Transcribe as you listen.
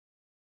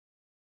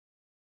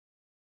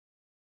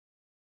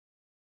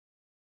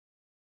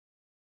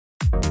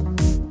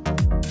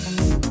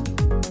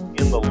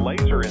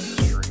laser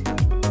industry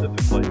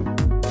specifically.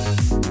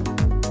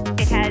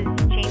 It has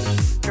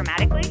changed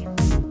dramatically.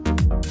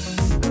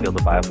 The field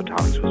of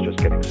biophotonics was just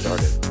getting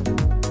started.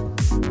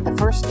 The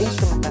first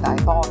instrument that I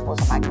bought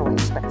was a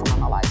microwave spectrum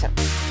analyzer.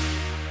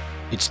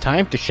 It's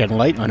time to shed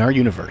light on our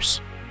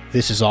universe.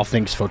 This is All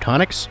Things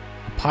Photonics,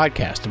 a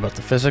podcast about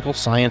the physical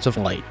science of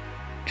light.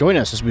 Join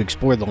us as we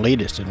explore the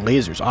latest in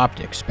lasers,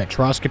 optics,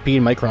 spectroscopy,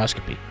 and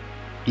microscopy.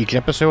 Each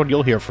episode,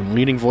 you'll hear from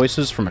leading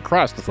voices from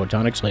across the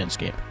photonics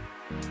landscape.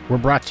 We're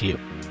brought to you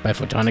by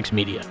Photonics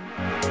Media.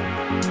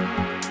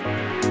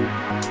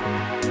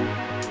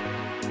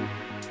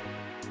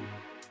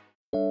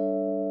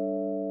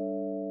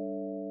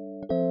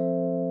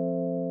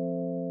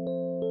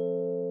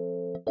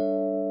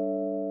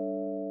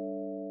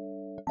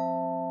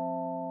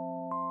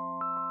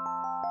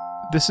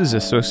 This is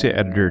Associate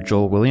Editor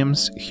Joel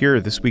Williams. Here are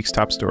this week's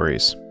top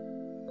stories.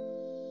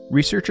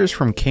 Researchers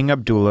from King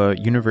Abdullah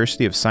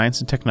University of Science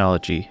and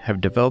Technology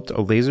have developed a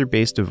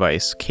laser-based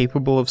device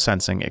capable of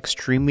sensing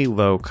extremely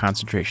low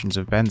concentrations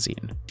of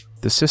benzene.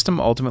 The system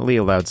ultimately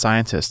allowed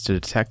scientists to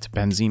detect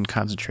benzene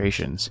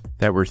concentrations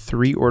that were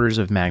 3 orders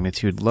of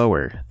magnitude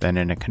lower than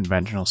in a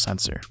conventional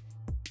sensor.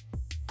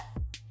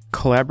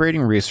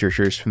 Collaborating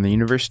researchers from the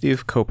University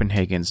of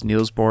Copenhagen's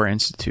Niels Bohr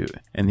Institute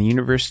and the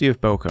University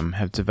of Bochum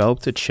have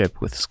developed a chip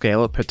with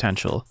scale-up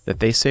potential that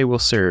they say will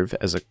serve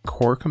as a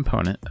core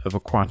component of a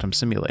quantum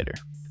simulator.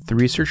 The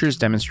researchers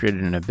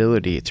demonstrated an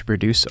ability to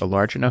produce a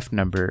large enough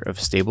number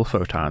of stable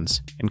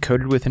photons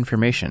encoded with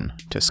information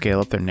to scale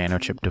up their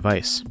nanochip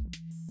device.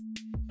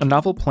 A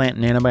novel plant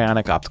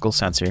nanobionic optical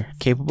sensor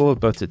capable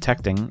of both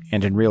detecting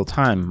and in real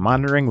time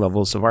monitoring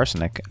levels of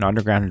arsenic in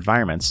underground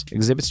environments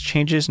exhibits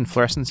changes in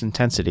fluorescence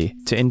intensity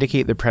to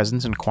indicate the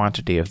presence and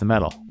quantity of the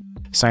metal.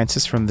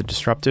 Scientists from the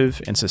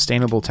Disruptive and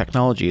Sustainable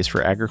Technologies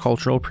for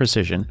Agricultural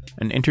Precision,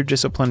 an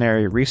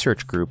interdisciplinary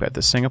research group at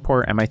the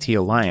Singapore-MIT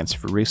Alliance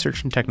for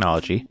Research and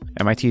Technology,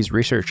 MIT's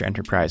research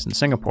enterprise in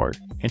Singapore,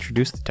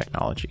 introduced the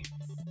technology.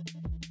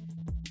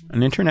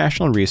 An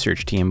international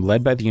research team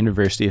led by the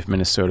University of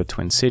Minnesota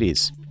Twin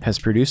Cities has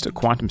produced a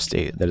quantum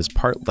state that is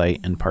part light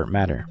and part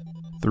matter.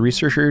 The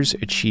researchers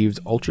achieved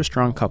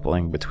ultra-strong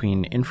coupling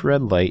between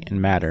infrared light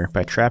and matter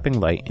by trapping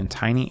light in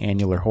tiny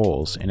annular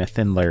holes in a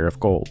thin layer of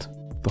gold.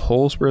 The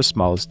holes were as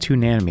small as 2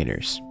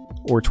 nanometers,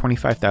 or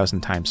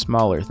 25,000 times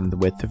smaller than the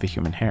width of a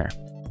human hair.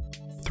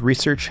 The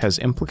research has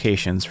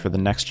implications for the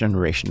next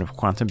generation of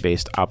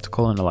quantum-based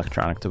optical and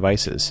electronic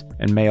devices,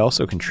 and may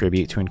also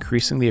contribute to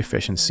increasing the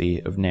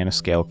efficiency of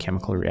nanoscale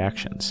chemical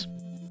reactions.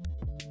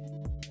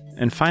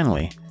 And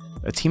finally,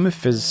 a team of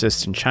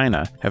physicists in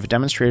China have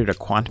demonstrated a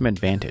quantum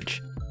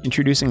advantage,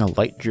 introducing a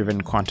light-driven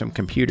quantum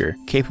computer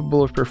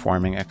capable of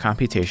performing a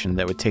computation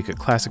that would take a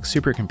classic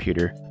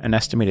supercomputer an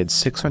estimated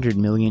 600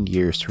 million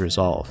years to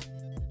resolve.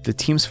 The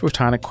team's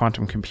photonic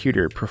quantum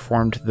computer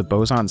performed the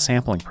boson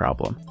sampling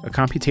problem, a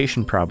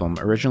computation problem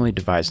originally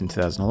devised in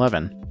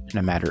 2011, in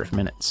a matter of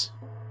minutes.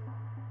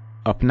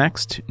 Up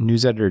next,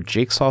 news editor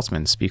Jake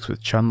Saltzman speaks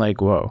with Chunlei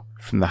Guo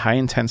from the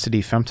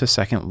High-Intensity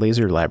Femtosecond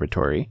Laser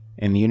Laboratory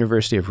in the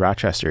University of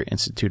Rochester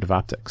Institute of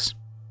Optics.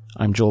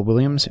 I'm Joel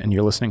Williams, and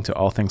you're listening to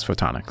All Things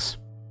Photonics.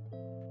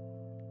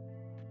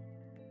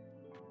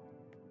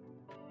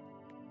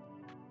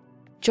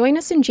 Join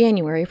us in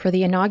January for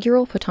the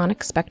inaugural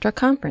Photonics Spectra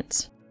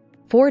Conference.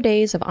 4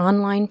 days of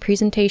online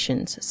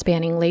presentations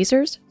spanning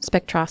lasers,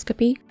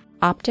 spectroscopy,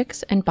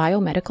 optics, and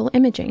biomedical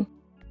imaging.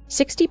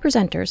 60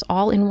 presenters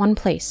all in one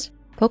place,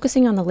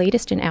 focusing on the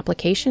latest in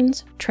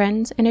applications,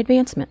 trends, and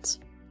advancements.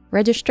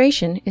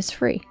 Registration is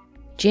free.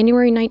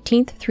 January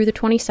 19th through the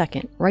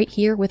 22nd, right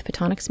here with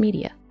Photonics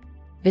Media.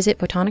 Visit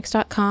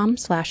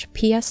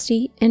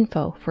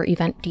photonics.com/pscinfo for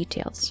event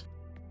details.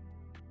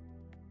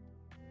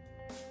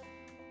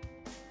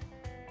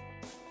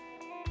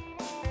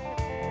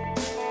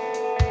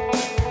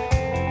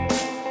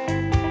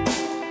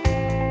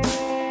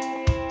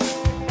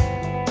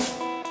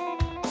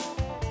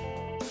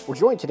 We're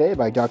joined today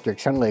by Dr.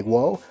 Chunlei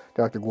Guo.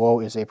 Dr.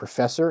 Guo is a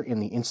professor in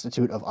the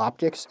Institute of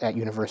Optics at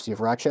University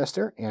of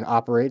Rochester and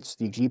operates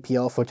the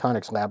GPL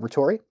Photonics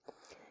Laboratory.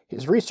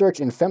 His research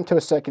in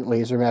femtosecond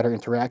laser matter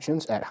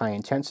interactions at high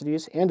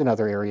intensities and in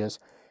other areas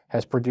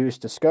has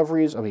produced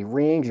discoveries of a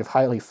range of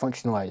highly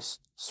functionalized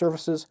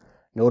surfaces,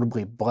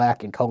 notably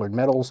black and colored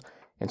metals,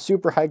 and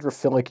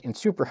superhydrophilic and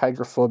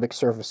superhydrophobic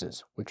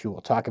surfaces, which we will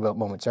talk about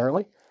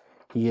momentarily.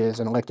 He is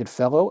an elected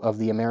fellow of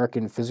the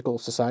American Physical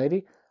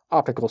Society,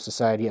 Optical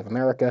Society of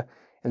America,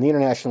 and the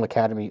International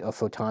Academy of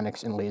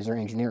Photonics and Laser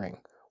Engineering.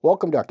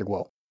 Welcome, Dr.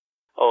 Guo.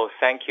 Oh,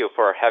 thank you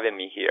for having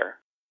me here.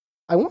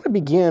 I want to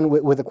begin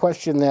with a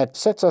question that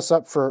sets us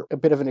up for a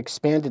bit of an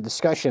expanded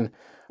discussion.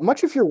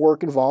 Much of your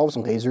work involves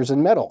lasers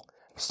and metal.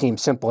 It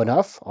seems simple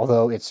enough,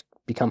 although it's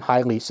become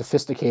highly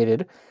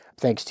sophisticated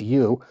thanks to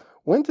you.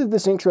 When did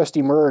this interest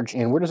emerge,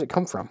 and where does it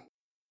come from?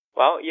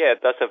 Well, yeah,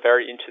 that's a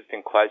very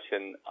interesting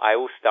question. I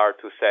will start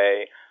to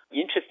say,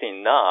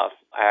 interesting enough,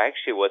 I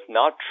actually was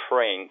not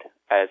trained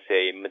as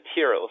a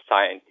material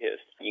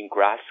scientist in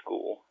grad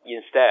school.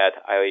 Instead,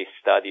 I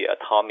studied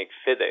atomic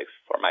physics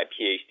for my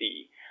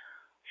PhD.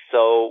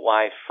 So when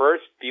I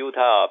first built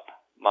up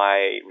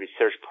my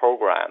research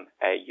program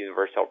at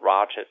University of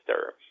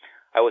Rochester,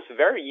 I was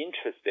very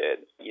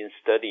interested in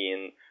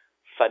studying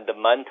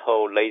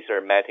fundamental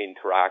laser-metal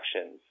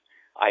interactions.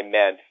 I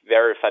meant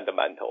very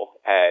fundamental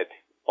at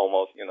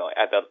almost,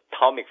 at the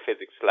atomic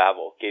physics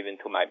level given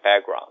to my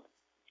background.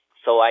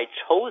 So I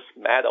chose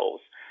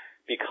metals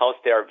because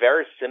they are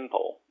very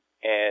simple,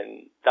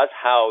 and that's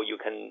how you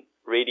can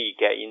really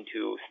get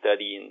into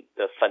studying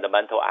the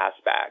fundamental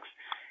aspects.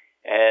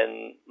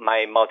 And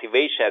my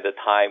motivation at the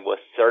time was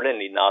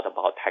certainly not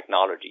about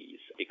technologies,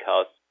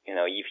 because,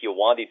 if you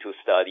wanted to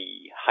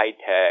study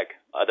high-tech,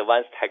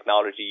 advanced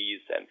technologies,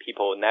 and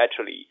people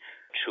naturally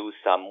choose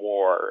some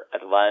more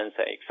advanced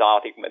and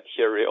exotic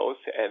materials,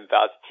 and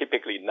that's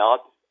typically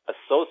not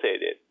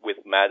associated with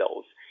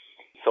metals.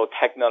 So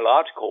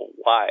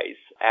technological-wise,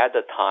 at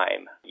the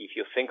time, if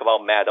you think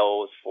about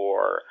metals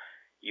for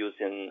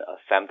using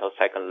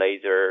femtosecond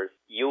lasers,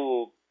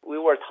 we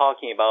were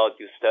talking about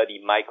you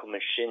study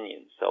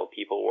micromachining. So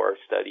people were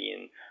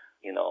studying,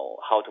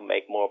 how to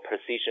make more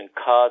precision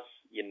cuts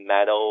in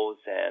metals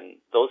and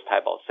those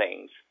type of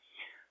things.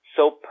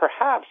 So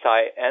perhaps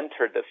I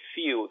entered the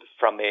field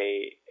from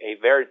a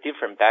very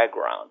different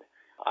background.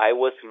 I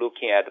was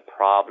looking at the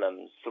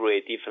problems through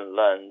a different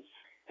lens.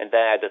 And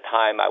then at the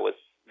time, I was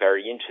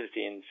very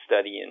interested in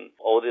studying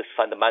all these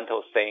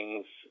fundamental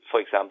things. For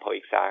example,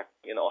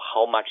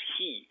 how much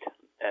heat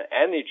and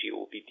energy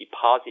will be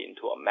deposited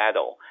into a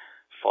metal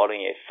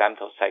following a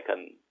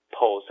femtosecond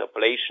pulse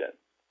ablation.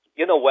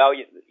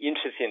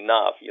 Interesting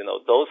enough,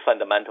 those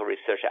fundamental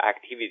research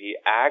activity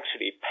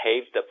actually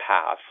paved the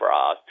path for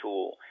us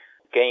to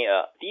gain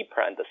a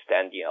deeper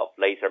understanding of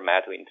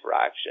laser-metal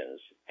interactions.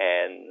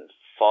 And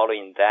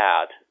following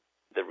that,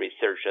 the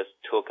research just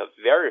took a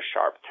very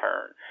sharp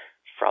turn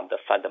from the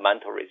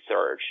fundamental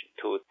research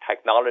to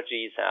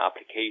technologies and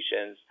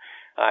applications.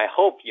 I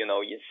hope, in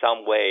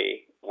some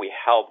way, we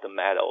help the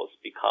metals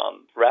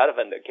become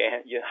relevant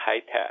again in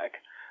high-tech.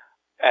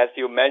 As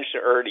you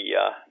mentioned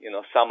earlier,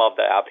 some of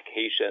the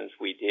applications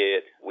we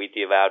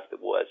developed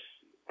was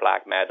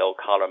black metal,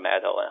 color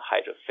metal, and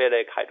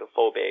hydrophilic,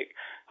 hydrophobic.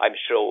 I'm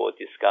sure we'll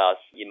discuss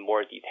in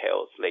more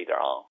details later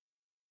on.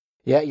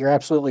 Yeah, you're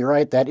absolutely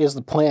right. That is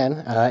the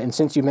plan. And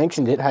since you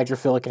mentioned it,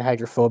 hydrophilic and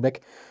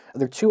hydrophobic,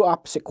 they're two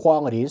opposite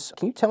qualities.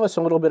 Can you tell us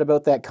a little bit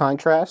about that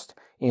contrast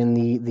and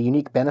the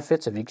unique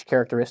benefits of each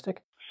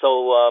characteristic?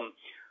 So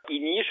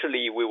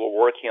initially, we were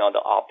working on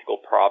the optical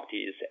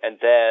properties, and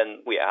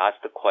then we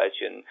asked the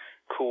question,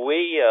 could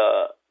we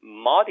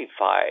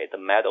modify the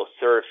metal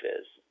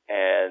surface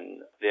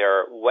and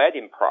their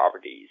wetting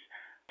properties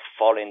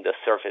following the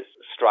surface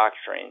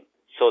structuring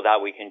so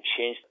that we can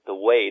change the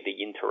way they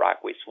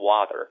interact with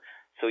water?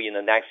 So in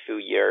the next few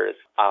years,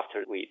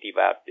 after we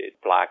developed the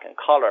black and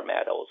color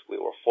metals, we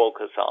were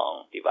focused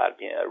on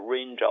developing a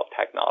range of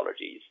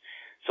technologies.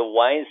 So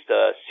one is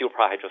the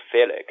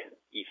superhydrophilic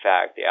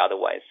effect, the other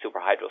one is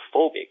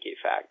superhydrophobic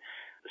effect.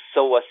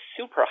 So a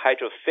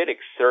superhydrophilic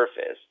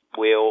surface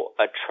will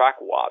attract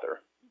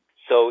water.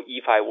 So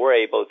if I were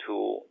able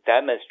to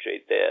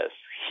demonstrate this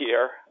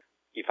here,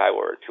 if I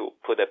were to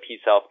put a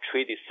piece of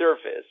treated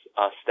surface,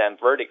 stand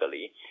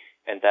vertically,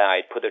 and then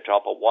I put a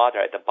drop of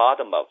water at the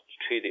bottom of the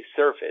treated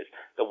surface,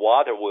 the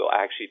water will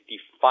actually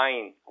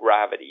defy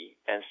gravity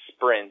and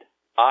sprint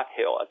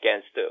uphill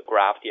against the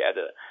gravity at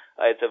a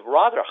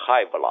rather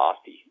high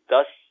velocity.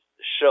 Thus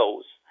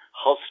shows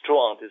how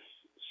strong this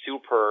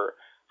super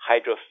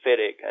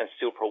hydrophilic and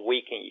super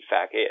weakening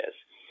effect is.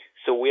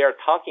 So we are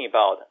talking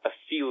about a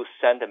few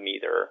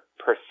centimeter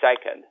per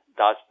second.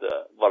 That's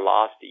the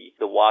velocity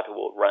the water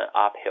will run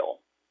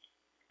uphill.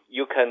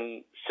 You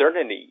can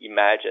certainly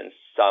imagine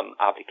some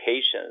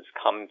applications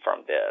coming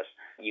from this,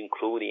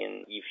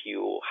 including if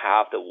you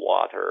have the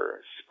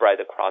water spread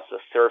across the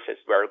surface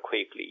very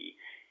quickly.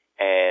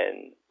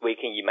 And we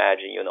can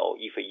imagine,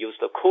 if we use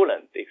the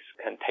coolant, this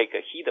can take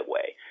the heat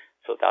away.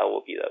 So that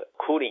will be the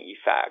cooling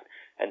effect.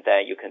 And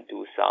then you can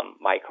do some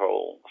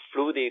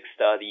microfluidic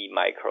study,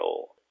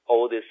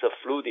 all this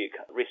fluidic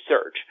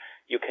research.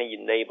 You can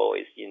enable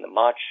it in a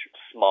much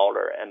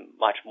smaller and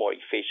much more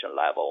efficient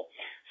level.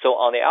 So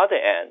on the other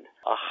end,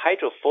 a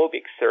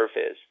hydrophobic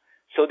surface,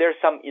 so there's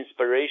some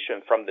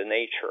inspiration from the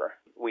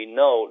nature. We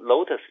know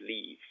lotus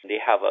leaves,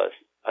 they have a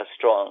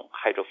strong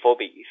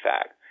hydrophobic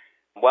effect.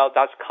 Well,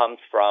 that comes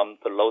from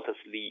the lotus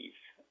leaves,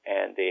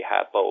 and they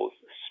have both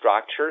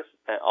structures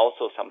and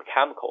also some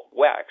chemical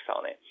wax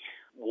on it.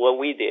 What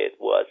we did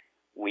was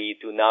we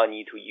do not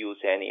need to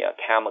use any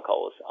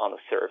chemicals on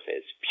the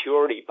surface.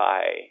 Purely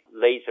by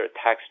laser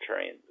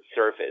texturing the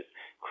surface,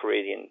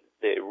 creating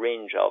the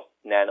range of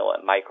nano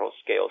and micro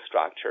scale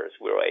structures,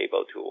 we were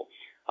able to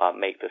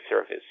make the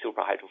surface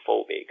super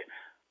hydrophobic.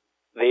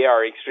 They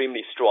are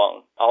extremely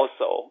strong.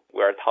 Also,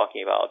 we are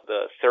talking about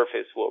the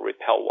surface will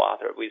repel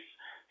water with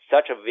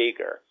such a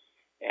vigor,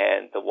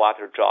 and the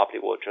water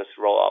droplet will just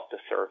roll off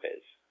the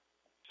surface.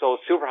 So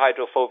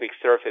superhydrophobic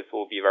surface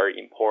will be very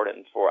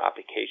important for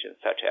applications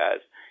such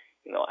as,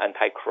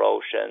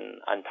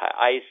 anti-corrosion,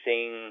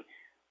 anti-icing,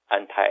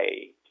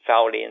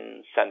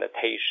 fouling,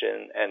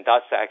 sanitation, and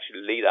that's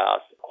actually lead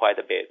us quite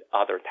a bit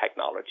other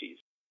technologies.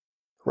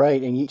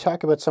 Right, and you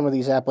talk about some of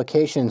these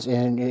applications,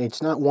 and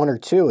it's not one or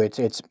two,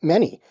 it's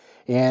many,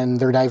 and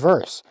they're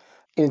diverse.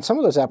 And some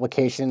of those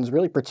applications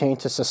really pertain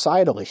to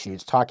societal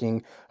issues,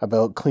 talking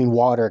about clean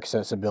water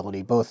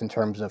accessibility, both in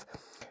terms of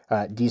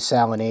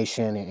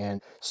desalination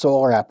and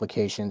solar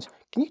applications.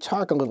 Can you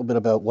talk a little bit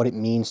about what it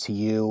means to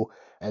you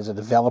as a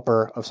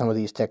developer of some of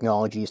these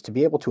technologies to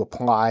be able to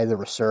apply the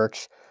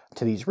research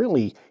to these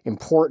really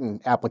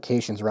important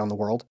applications around the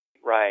world?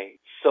 Right.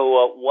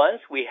 So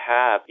once we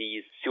have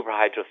these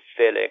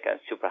superhydrophilic and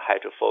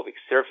superhydrophobic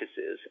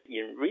surfaces,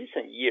 in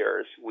recent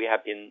years, we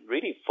have been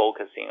really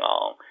focusing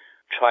on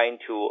trying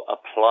to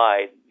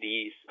apply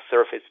these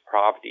surface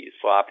properties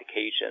for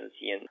applications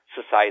in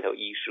societal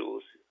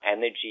issues,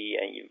 energy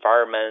and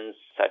environments,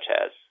 such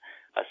as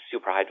a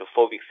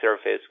superhydrophobic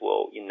surface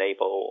will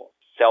enable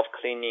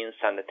self-cleaning,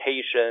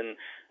 sanitation,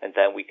 and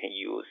then we can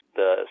use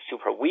the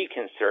super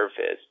weakened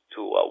surface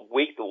to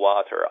wake the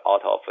water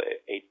out of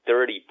a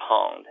dirty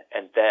pond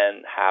and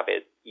then have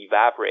it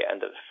evaporate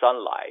under the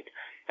sunlight.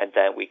 And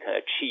then we can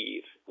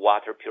achieve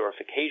water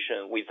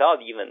purification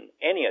without even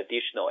any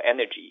additional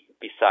energy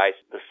besides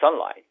the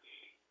sunlight.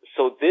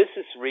 So this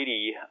is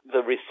really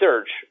the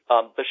research,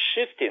 the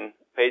shifting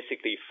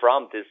basically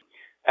from this,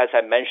 as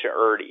I mentioned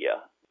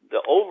earlier,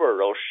 the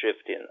overall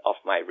shifting of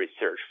my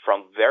research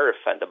from very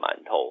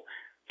fundamental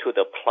to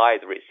the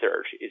applied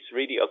research is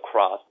really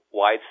across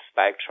wide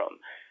spectrum.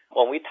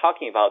 When we're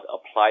talking about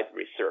applied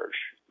research,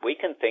 we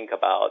can think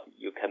about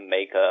you can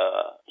make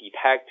a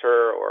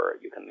detector or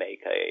you can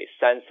make a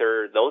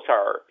sensor. Those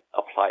are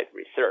applied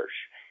research.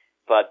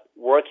 But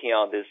working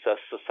on these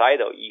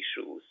societal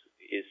issues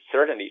is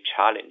certainly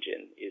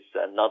challenging. It's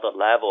another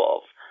level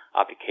of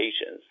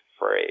applications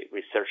for a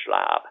research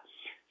lab.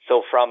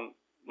 So from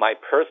my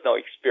personal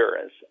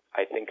experience,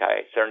 I think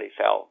I certainly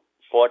felt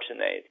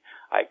fortunate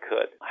I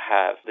could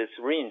have this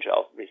range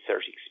of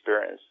research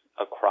experience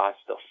across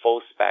the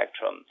full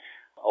spectrum,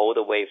 all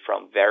the way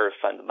from very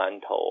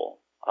fundamental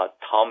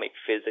atomic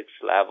physics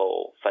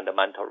level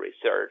fundamental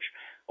research,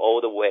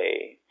 all the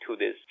way to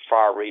this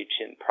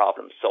far-reaching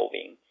problem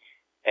solving.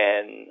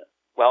 And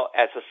well,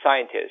 as a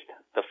scientist,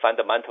 the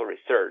fundamental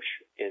research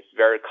is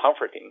very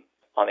comforting.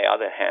 On the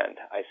other hand,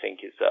 I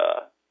think it's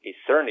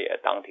certainly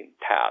a daunting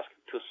task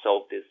to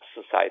solve this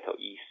societal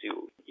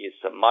issue.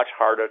 It's a much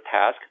harder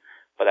task,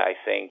 but I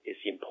think it's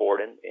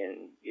important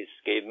and it's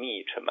gave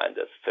me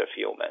tremendous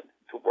fulfillment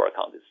to work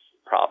on this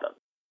problem.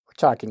 We're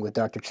talking with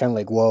Dr.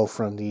 Chunlei Guo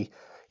from the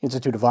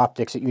Institute of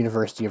Optics at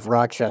University of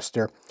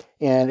Rochester.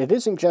 And it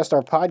isn't just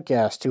our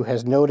podcast who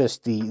has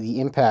noticed the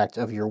impact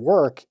of your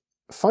work.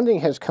 Funding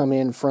has come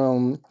in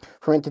from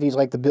entities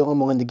like the Bill and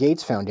Melinda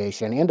Gates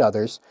Foundation and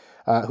others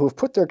who have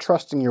put their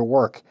trust in your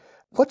work.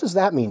 What does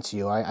that mean to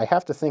you? I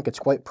have to think it's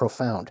quite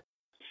profound.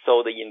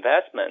 So the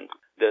investment,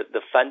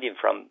 the funding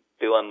from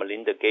Bill and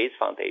Melinda Gates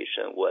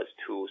Foundation was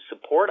to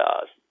support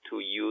us to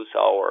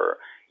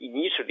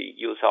initially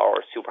use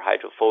our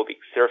superhydrophobic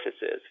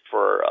surfaces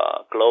for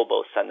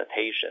global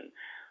sanitation.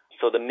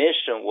 So the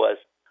mission was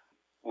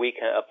we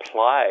can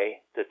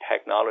apply the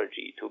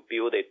technology to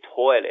build a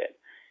toilet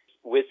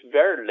with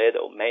very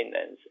little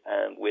maintenance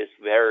and with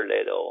very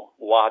little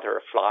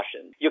water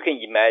flushing. You can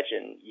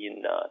imagine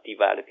in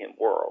developing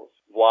worlds,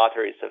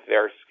 water is a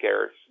very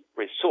scarce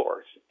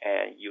resource,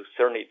 and you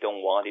certainly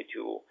don't want it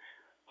to,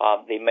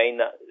 they may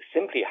not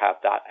simply have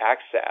that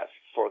access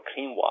for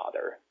clean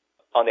water.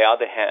 On the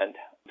other hand,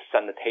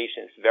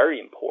 sanitation is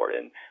very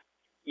important.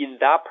 In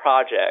that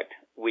project,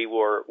 we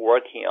were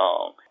working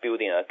on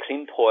building a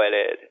clean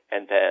toilet,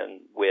 and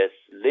then with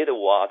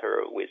little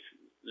water, with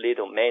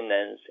little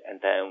maintenance, and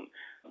then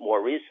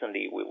more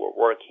recently we were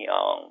working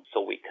on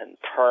so we can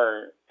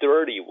turn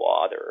dirty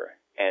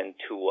water and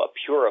to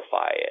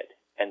purify it,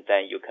 and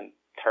then you can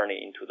turn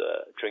it into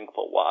the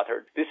drinkable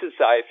water. This is,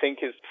 I think,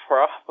 is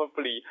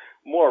probably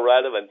more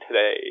relevant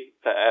today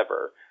than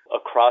ever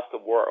across the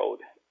world.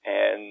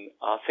 And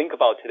think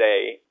about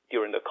today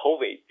during the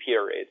COVID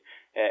period,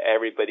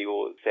 everybody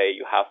will say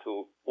you have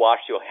to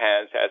wash your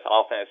hands as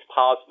often as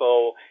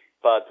possible.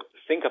 But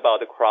think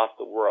about across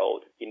the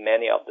world, in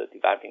many of the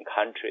developing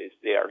countries,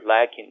 they are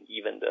lacking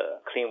even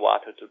the clean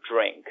water to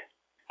drink.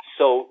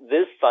 So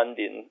this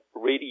funding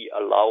really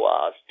allow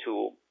us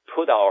to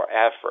put our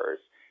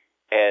efforts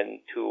and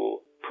to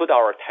put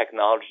our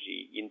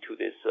technology into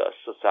this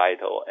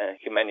societal and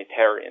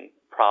humanitarian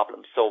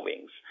problem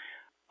solvings.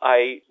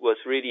 I was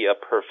really a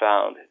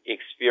profound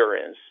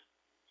experience.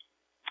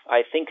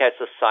 I think as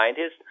a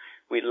scientist,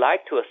 we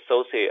like to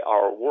associate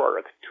our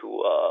work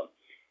to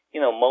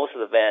most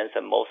advanced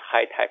and most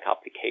high-tech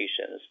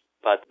applications,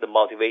 but the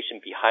motivation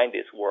behind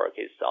this work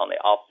is on the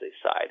opposite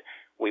side.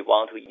 We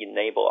want to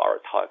enable our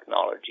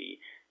technology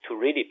to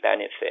really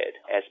benefit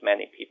as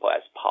many people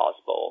as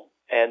possible.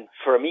 And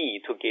for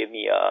me, to give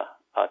me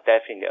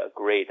definitely a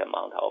great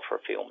amount of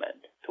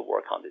fulfillment to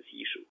work on this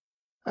issue.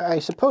 I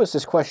suppose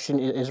this question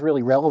is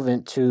really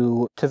relevant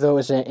to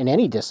those in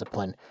any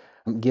discipline.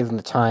 given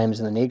the times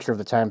and the nature of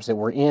the times that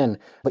we're in.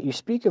 But you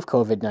speak of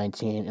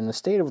COVID-19 and the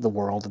state of the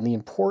world and the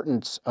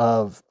importance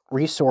of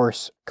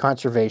resource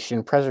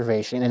conservation,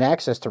 preservation, and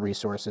access to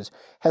resources.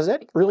 Has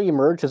that really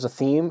emerged as a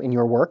theme in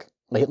your work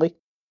lately?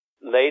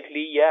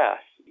 Lately, yes.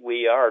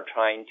 We are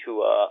trying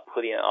to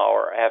put in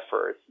our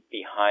efforts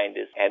behind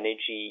this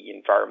energy,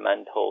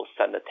 environmental,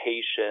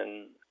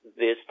 sanitation,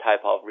 this type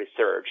of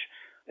research.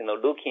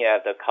 Looking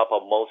at a couple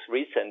of most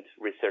recent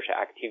research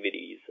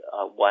activities,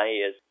 one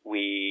is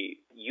we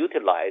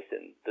utilize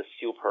the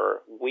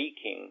super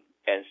weakening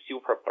and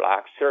super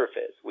black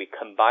surface. We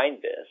combine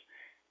this,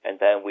 and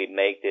then we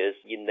make this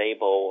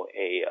enable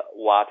a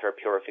water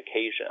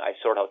purification. I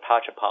sort of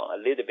touched upon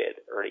a little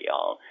bit early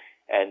on,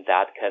 and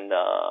that can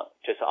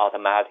just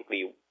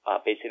automatically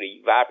basically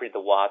evaporate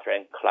the water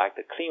and collect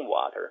the clean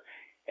water,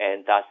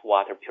 and that's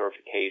water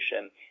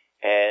purification.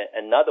 And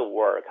another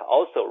work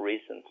also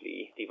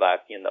recently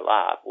developed in the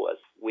lab was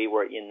we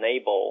were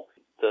enable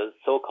the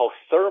so-called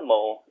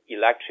thermal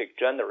electric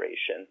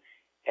generation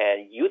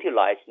and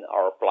utilizing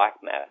our black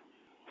metal.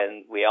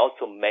 And we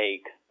also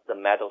make the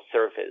metal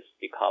surface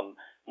become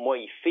more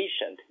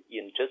efficient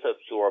in just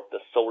absorb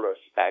the solar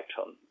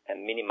spectrum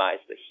and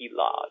minimize the heat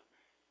loss.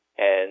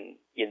 And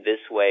in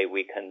this way,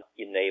 we can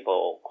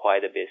enable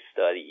quite a bit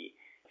study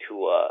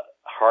to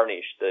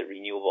harness the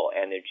renewable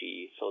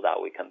energy so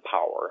that we can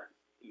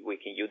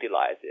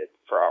utilize it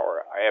for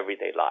our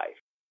everyday life.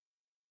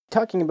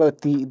 Talking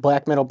about the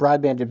black metal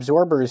broadband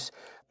absorbers,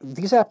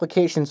 these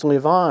applications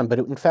live on, but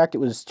in fact it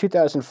was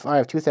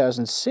 2005,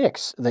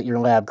 2006 that your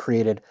lab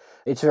created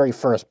its very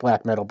first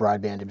black metal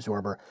broadband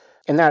absorber.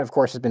 And that, of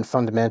course, has been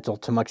fundamental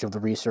to much of the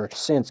research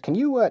since. Can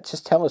you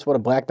just tell us what a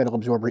black metal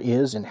absorber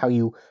is and how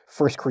you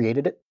first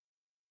created it?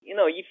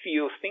 If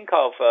you think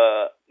of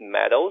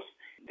metals,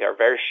 they're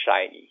very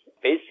shiny.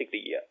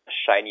 Basically,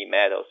 shiny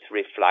metals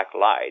reflect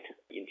light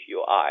into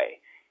your eye,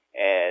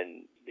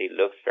 and they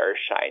look very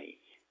shiny.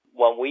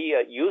 When we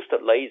use the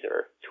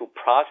laser to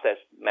process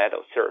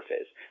metal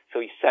surface, so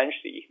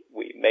essentially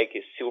we make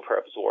it super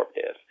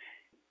absorptive.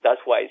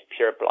 That's why it's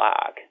pure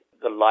black.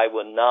 The light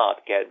will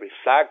not get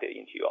reflected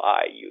into your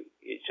eye.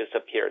 It just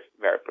appears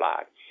very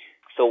black.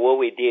 So what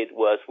we did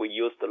was we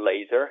used the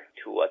laser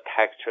to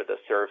texture the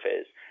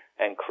surface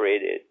and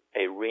created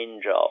a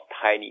range of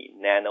tiny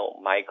nano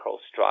micro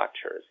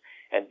structures.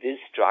 And these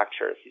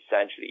structures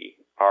essentially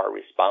are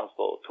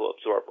responsible to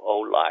absorb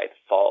all light,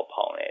 fall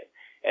upon it,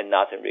 and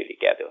nothing really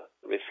get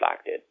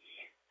reflected.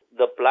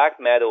 The black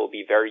metal will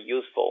be very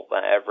useful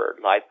whenever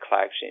light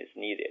collection is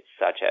needed,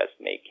 such as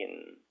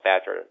making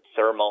better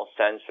thermal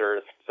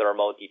sensors,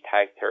 thermal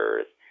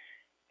detectors,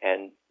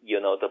 and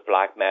the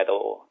black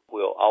metal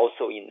will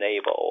also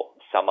enable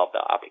some of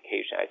the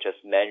application I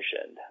just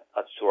mentioned,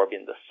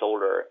 absorbing the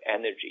solar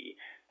energy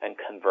and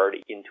convert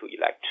it into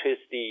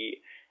electricity,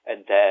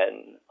 and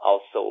then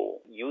also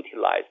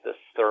utilize the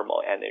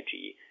thermal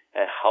energy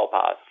and help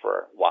us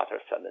for water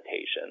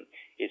sanitation.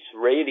 It's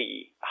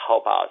really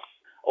help us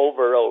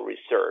overall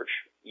research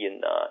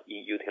in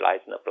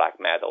utilizing the black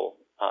metal,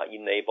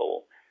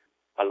 enable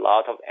a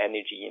lot of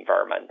energy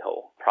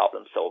environmental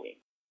problem solving.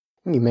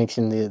 You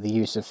mentioned the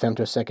use of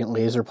femtosecond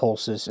laser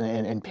pulses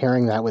and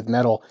pairing that with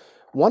metal.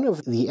 One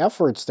of the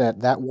efforts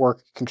that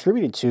work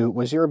contributed to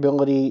was your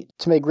ability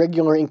to make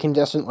regular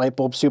incandescent light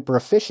bulbs super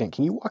efficient.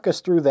 Can you walk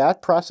us through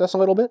that process a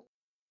little bit?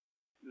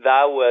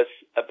 That was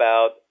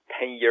about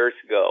 10 years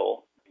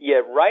ago.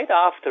 Yeah, right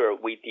after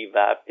we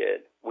developed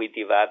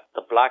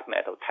the black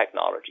metal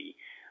technology.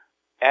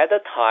 At the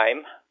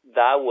time,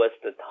 that was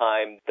the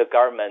time the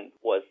government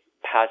was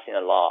passing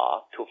a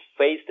law to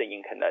phase the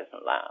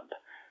incandescent lamp.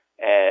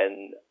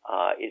 And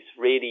it's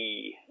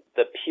really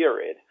the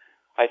period.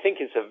 I think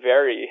it's a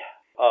very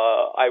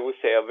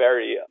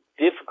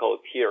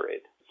difficult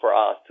period for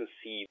us to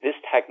see this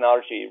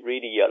technology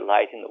really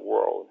lighting the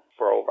world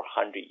for over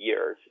 100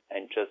 years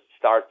and just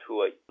start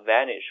to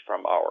vanish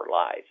from our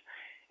lives.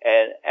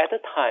 And at the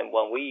time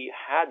when we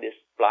had this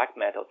black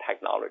metal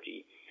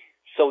technology,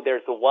 so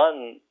there's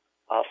one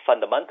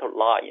fundamental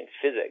law in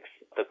physics,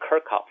 the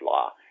Kirchhoff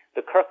law.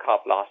 The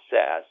Kirchhoff law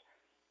says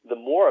the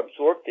more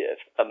absorptive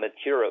a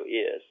material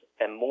is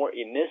and more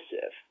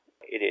emissive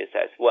it is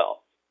as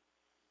well.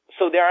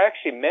 So there are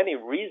actually many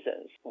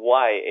reasons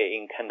why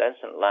an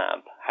incandescent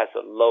lamp has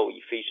a low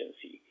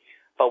efficiency.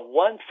 But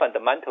one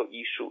fundamental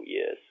issue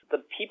is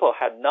the people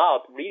had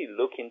not really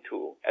looked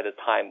into at the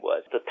time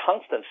was the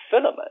tungsten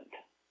filament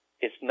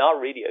is not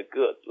really a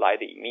good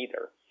light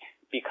emitter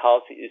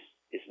because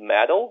it's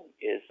metal,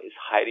 is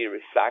highly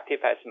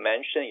reflective as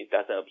mentioned, it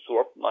doesn't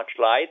absorb much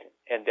light,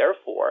 and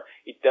therefore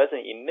it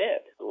doesn't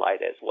emit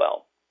light as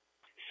well.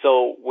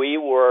 So we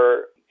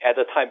were, at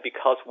the time,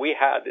 because we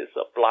had this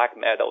black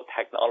metal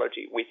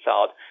technology, we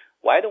thought,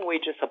 why don't we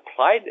just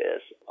apply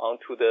this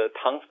onto the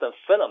tungsten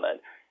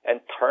filament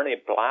and turn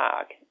it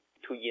black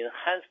to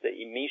enhance the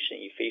emission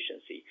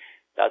efficiency?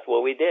 That's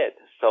what we did.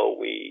 So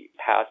we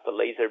passed the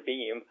laser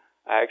beam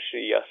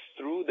actually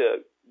through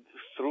the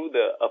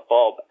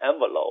bulb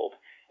envelope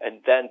and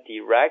then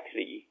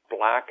directly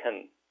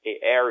blacken an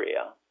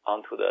area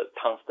onto the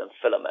tungsten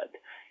filament.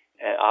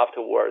 And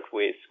afterwards,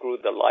 we screw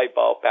the light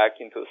bulb back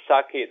into the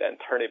socket and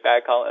turn it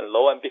back on, and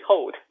lo and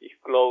behold, it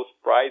glows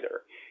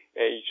brighter.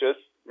 And it just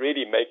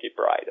really make it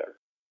brighter.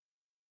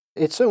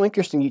 It's so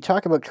interesting. You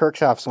talk about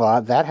Kirchhoff's law.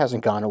 That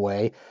hasn't gone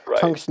away. Right.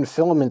 Tungsten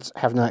filaments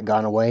have not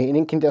gone away. And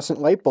incandescent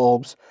light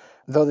bulbs,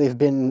 though they've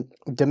been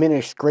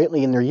diminished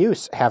greatly in their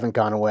use, haven't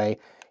gone away.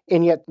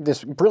 And yet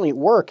this brilliant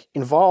work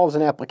involves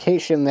an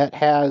application that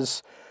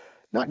has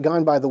not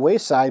gone by the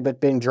wayside, but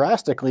been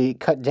drastically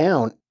cut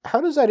down. How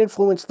does that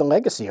influence the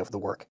legacy of the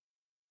work?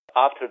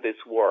 After this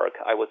work,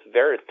 I was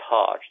very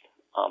touched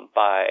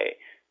by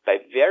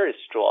very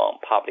strong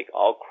public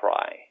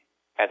outcry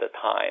at the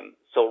time.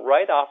 So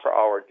right after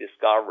our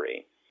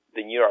discovery,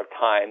 the New York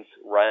Times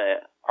ran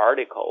an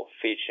article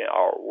featuring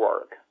our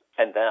work.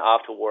 And then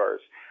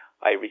afterwards,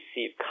 I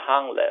received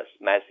countless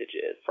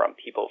messages from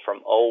people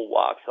from all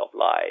walks of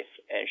life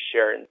and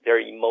sharing their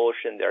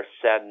emotion, their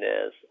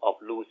sadness of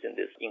losing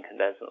this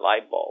incandescent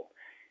light bulb.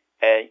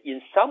 And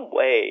in some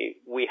way,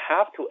 we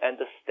have to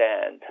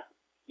understand,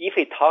 if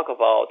we talk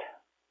about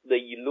the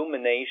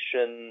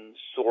illumination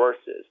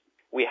sources,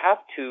 we have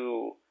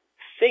to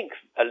think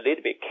a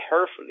little bit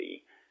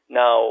carefully.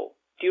 Now,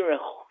 during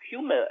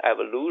human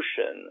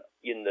evolution,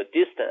 in the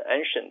distant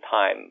ancient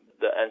time,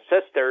 the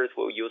ancestors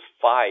will use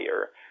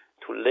fire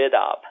to lit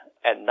up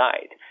at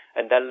night.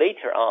 And then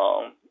later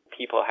on,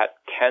 people had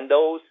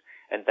candles,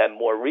 and then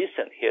more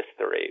recent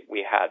history,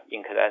 we had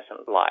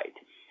incandescent light.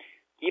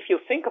 If you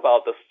think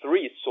about the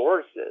three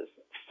sources,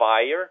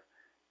 fire,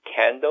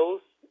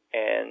 candles,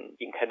 and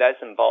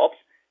incandescent bulbs,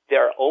 they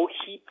are all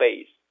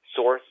heat-based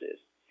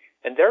sources.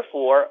 And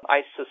therefore,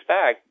 I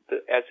suspect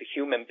that as a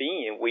human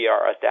being, we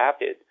are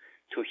adapted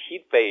to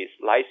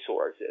heat-based light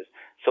sources.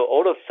 So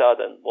all of a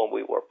sudden, when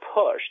we were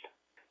pushed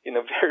in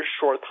a very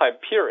short time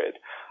period,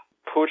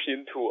 pushed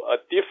into a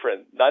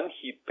different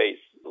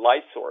non-heat-based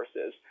light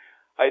sources,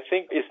 I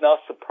think it's not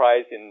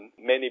surprising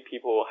many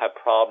people have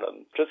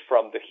problems just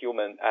from the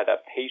human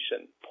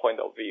adaptation point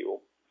of view.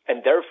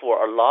 And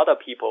therefore, a lot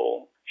of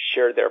people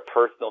share their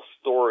personal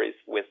stories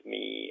with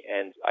me.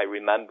 And I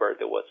remember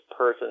there was a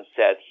person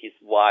said his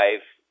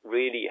wife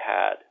really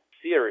had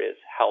serious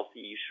health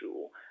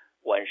issue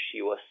when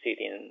she was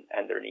sitting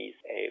underneath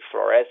a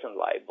fluorescent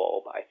light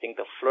bulb. I think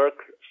the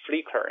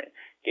flickering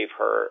gave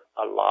her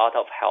a lot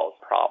of health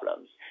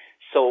problems.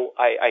 So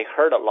I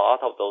heard a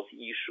lot of those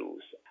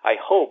issues. I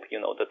hope,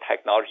 the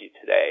technology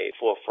today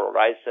for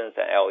fluorescence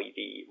and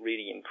LED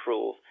really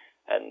improve.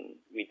 And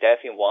we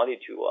definitely wanted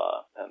to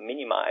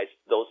minimize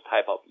those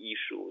type of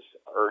issues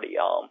early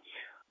on.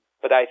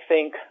 But I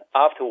think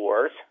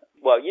afterwards,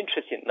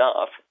 interesting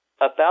enough,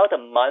 about a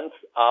month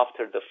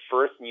after the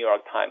first New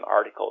York Times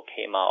article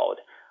came out,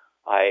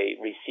 I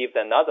received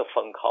another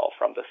phone call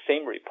from the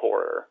same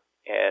reporter,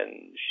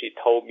 and she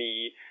told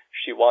me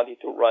she wanted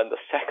to run the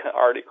second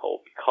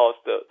article because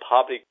the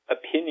public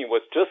opinion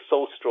was just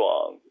so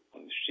strong.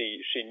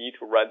 She needed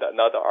to run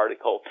another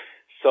article.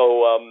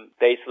 So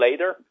days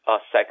later, a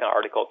second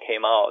article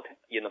came out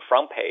in the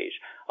front page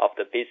of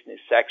the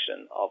business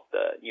section of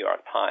the New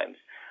York Times.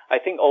 I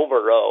think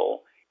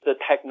overall, the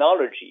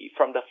technology,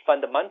 from the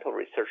fundamental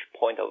research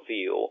point of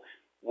view,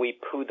 we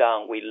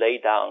lay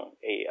down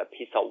a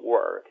piece of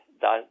work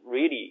that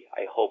really,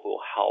 I hope,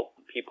 will help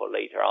people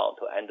later on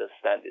to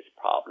understand this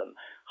problem.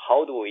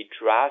 How do we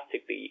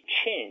drastically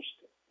change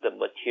the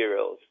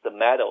materials, the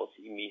metals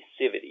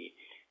emissivity,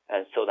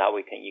 and so that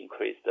we can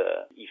increase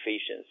the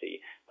efficiency?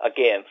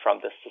 Again,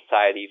 from the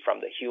society,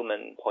 from the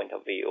human point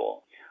of view,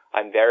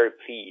 I'm very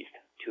pleased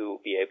to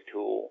be able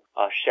to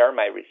share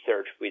my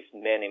research with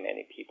many,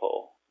 many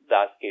people.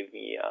 That gave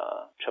me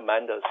a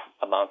tremendous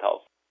amount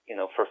of,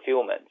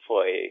 fulfillment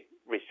for a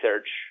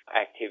research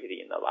activity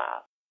in the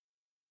lab.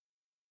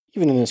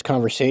 Even in this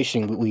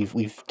conversation,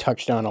 we've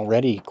touched on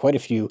already quite a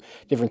few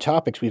different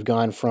topics. We've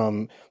gone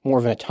from more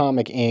of an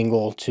atomic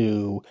angle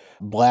to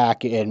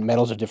black and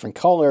metals of different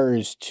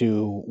colors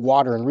to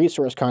water and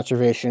resource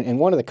conservation. And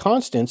one of the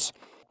constants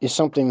is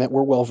something that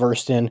we're well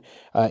versed in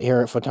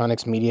here at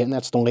Photonics Media, and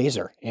that's the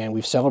laser. And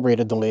we've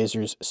celebrated the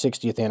laser's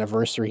 60th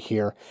anniversary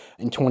here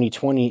in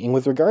 2020. And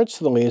with regards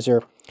to the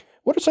laser,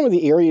 what are some of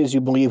the areas you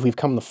believe we've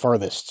come the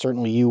farthest?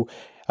 Certainly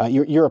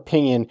your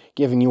opinion,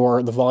 given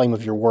the volume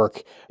of your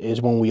work,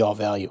 is one we all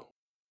value.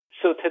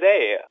 So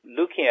today,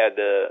 looking at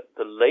the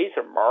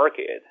laser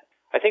market,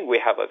 I think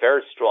we have a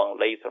very strong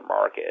laser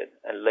market,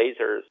 and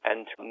lasers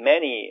enter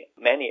many,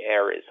 many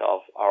areas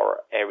of our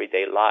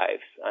everyday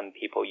lives. And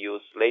people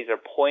use laser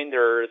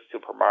pointers,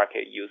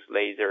 supermarket use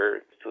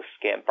laser to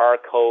scan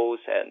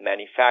barcodes, and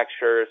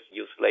manufacturers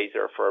use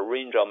laser for a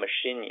range of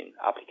machining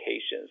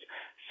applications.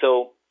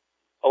 So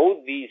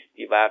all these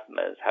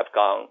developments have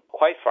gone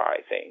quite far, I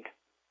think.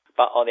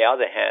 But on the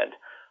other hand,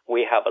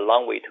 we have a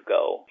long way to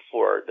go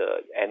for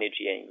the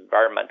energy and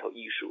environmental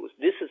issues.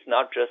 This is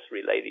not just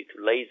related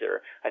to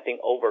laser. I think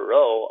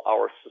overall,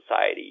 our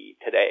society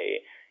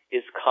today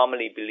is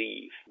commonly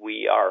believed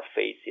we are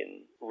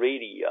facing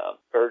really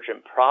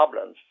urgent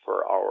problems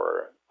for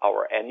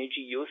our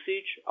energy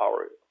usage,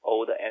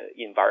 all the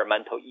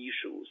environmental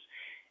issues.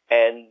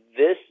 And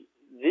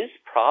these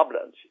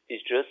problems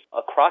is just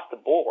across the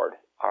board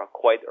are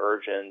quite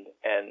urgent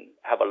and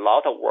have a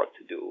lot of work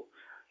to do.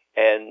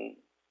 And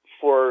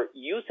for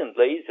using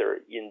laser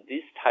in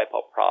this type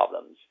of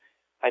problems,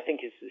 I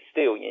think it's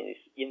still in its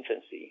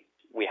infancy.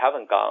 We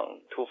haven't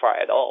gone too far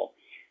at all.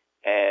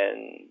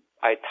 And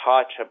I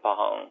touch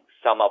upon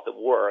some of the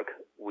work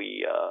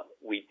we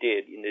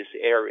did in this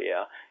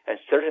area, and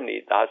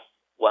certainly that's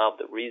one of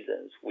the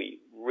reasons we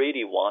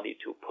really wanted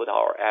to put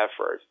our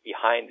efforts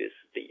behind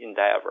the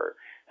endeavor,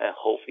 and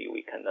hopefully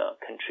we can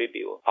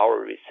contribute our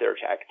research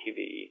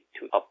activity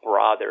to a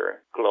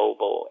broader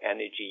global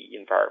energy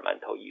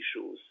environmental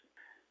issues.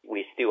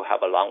 We still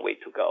have a long way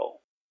to go.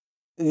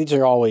 These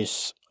are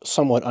always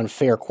somewhat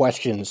unfair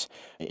questions,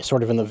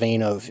 sort of in the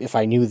vein of, if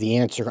I knew the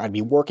answer, I'd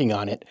be working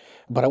on it.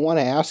 But I want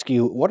to ask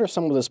you, what are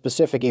some of the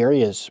specific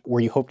areas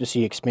where you hope to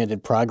see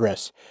expanded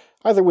progress,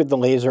 either with the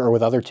laser or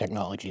with other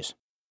technologies?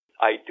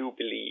 I do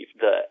believe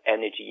the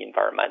energy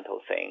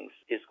environmental things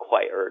is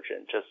quite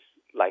urgent. Just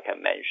like I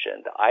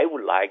mentioned, I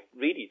would like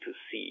really to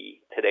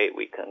see today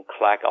we can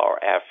collect our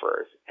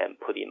efforts and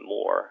put in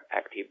more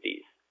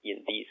activities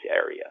in these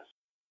areas.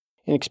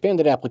 And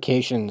expanded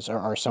applications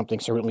are something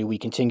certainly we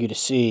continue to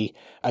see.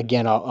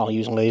 Again, I'll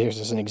use lasers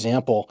as an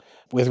example,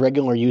 with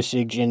regular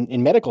usage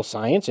in medical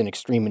science and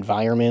extreme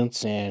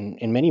environments and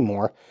many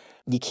more.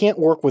 You can't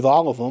work with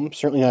all of them,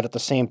 certainly not at the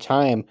same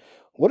time.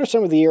 What are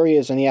some of the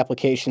areas and the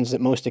applications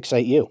that most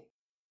excite you?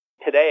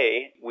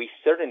 Today, we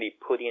certainly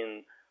put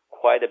in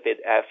quite a bit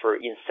of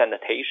effort in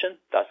sanitation.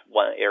 That's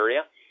one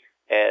area.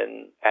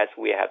 And as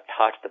we have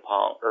touched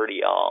upon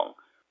early on,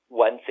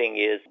 one thing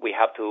is we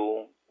have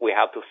to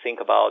think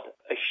about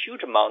a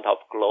huge amount of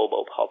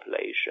global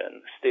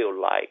population still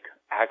like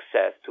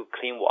access to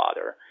clean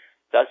water.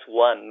 That's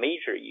one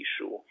major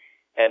issue.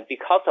 And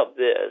because of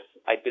this,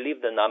 I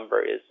believe the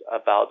number is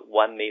about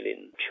 1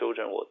 million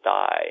children will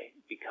die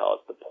because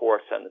the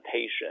poor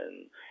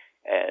sanitation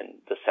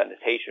and the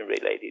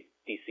sanitation-related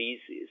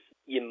diseases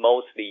in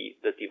mostly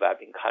the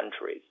developing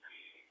countries.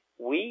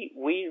 We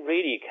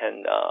really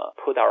can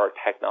put our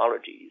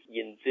technologies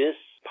in this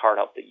part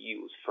of the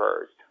use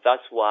first.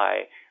 That's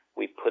why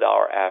we put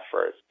our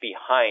efforts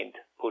behind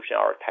pushing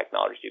our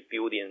technology,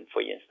 building,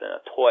 for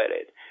instance, a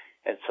toilet,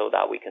 and so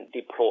that we can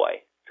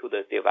deploy to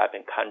the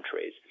developing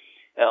countries.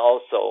 And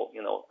also,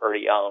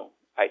 early on,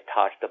 I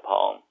touched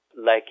upon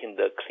liking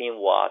the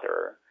clean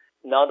water,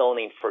 not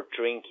only for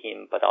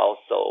drinking, but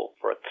also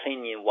for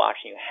cleaning,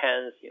 washing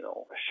hands,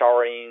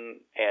 showering.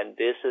 And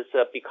this has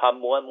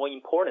become more and more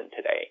important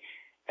today.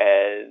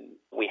 And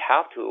we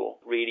have to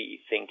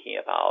really thinking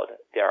about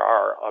there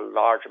are a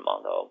large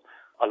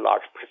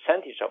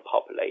percentage of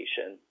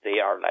population, they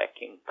are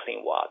lacking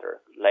clean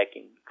water,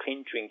 lacking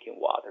clean drinking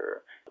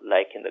water,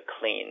 lacking the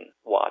clean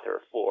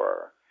water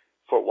for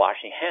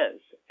washing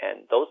hands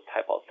and those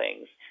type of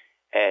things.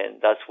 And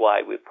that's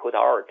why we put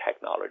our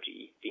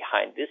technology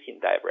behind this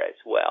endeavor as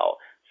well,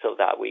 so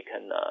that we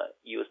can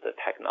use the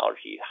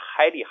technology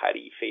highly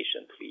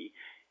efficiently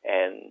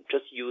and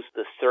just use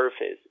the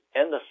surface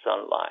and the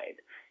sunlight,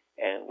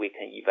 and we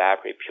can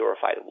evaporate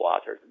purified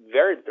water,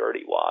 very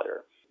dirty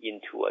water,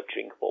 into a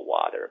drinkable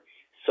water.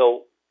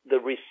 So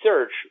the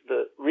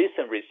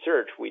recent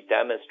research we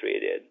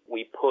demonstrated,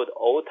 we put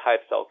all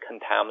types of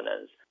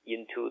contaminants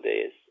into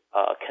this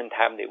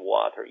contaminated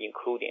water,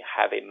 including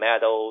heavy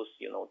metals,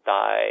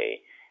 dye,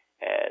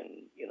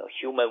 and,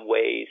 human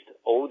waste,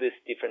 all these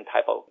different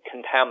type of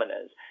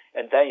contaminants.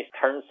 And then it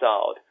turns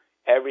out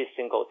every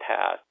single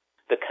test,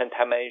 the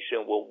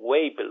contamination will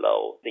way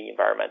below the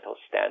environmental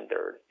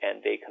standard,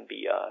 and they can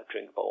be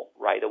drinkable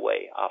right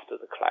away after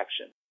the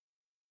collection.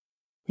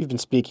 We've been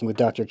speaking with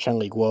Dr.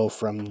 Chunlei Guo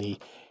from the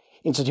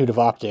Institute of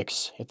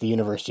Optics at the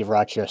University of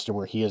Rochester,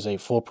 where he is a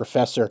full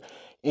professor.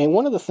 And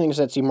one of the things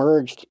that's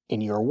emerged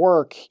in your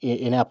work,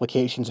 in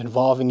applications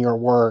involving your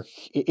work,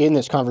 in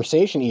this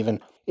conversation even,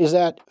 is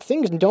that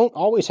things don't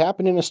always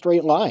happen in a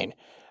straight line.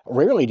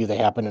 Rarely do they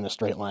happen in a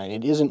straight line.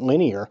 It isn't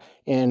linear.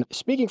 And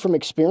speaking from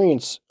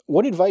experience,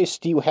 what advice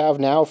do you have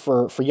now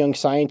for young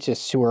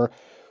scientists who are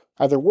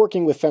either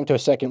working with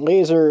femtosecond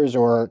lasers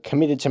or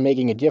committed to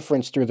making a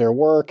difference through their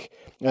work?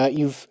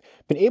 You've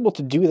been able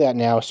to do that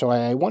now, so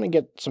I want to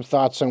get some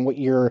thoughts on what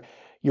your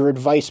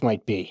advice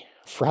might be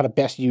for how to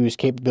best use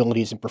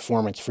capabilities and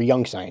performance for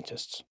young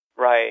scientists.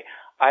 Right.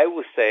 I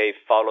would say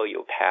follow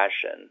your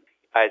passion.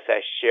 As I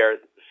shared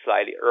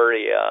slightly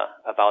earlier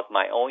about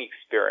my own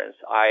experience,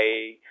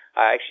 I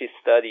actually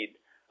studied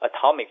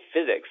atomic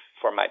physics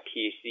for my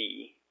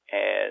PhD.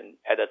 And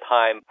at the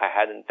time, I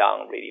hadn't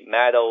done really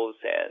metals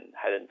and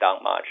hadn't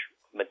done much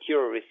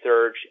material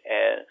research.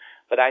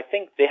 But I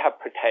think they have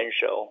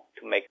potential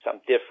to make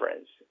some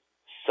difference.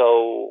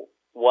 So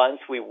once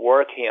we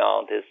working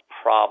on this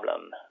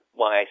problem,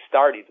 when I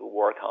started to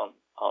work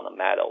on the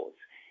metals,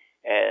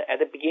 and at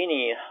the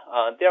beginning,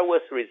 there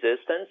was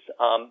resistance.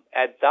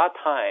 At that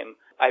time,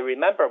 I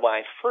remember when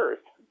I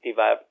first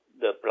developed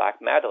the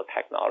black metal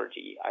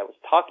technology, I was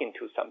talking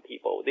to some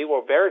people. They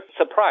were very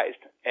surprised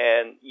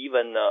and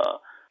even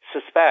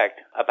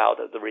suspect about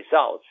the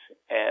results.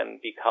 And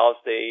because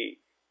they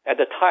at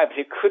the time,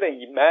 they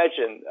couldn't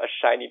imagine a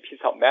shiny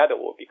piece of metal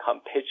will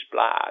become pitch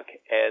black.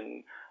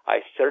 And I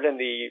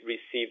certainly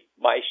received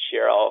my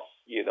share of,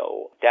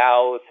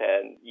 doubts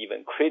and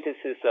even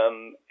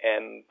criticism.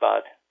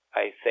 But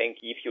I think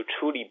if you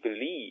truly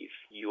believe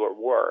your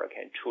work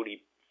and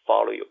truly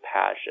follow your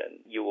passion,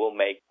 you will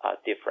make a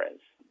difference.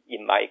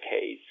 In my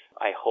case,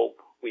 I hope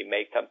we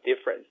make some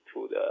difference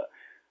to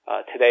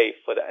today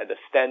for the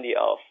understanding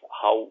of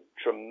how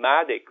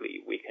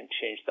dramatically we can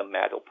change the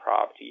metal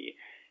property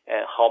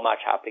and how much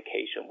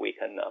application we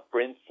can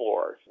bring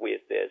forth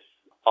with this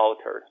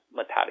altered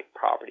metallic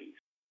properties.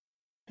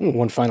 And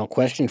one final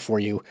question for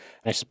you,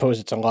 I suppose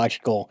it's a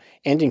logical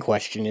ending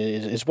question,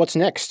 is what's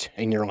next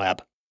in your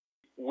lab?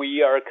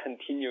 We are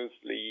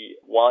continuously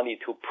wanting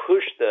to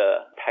push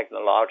the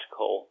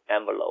technological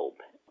envelope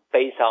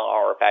based on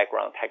our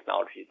background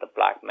technology, the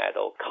black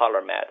metal,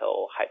 color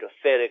metal,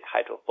 hydrophilic,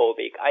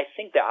 hydrophobic. I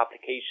think the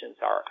applications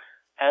are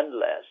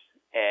endless.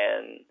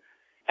 And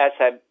as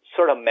I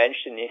sort of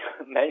mentioned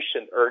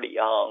early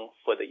on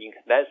for the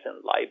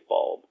incandescent light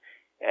bulb,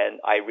 and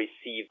I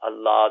received a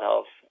lot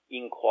of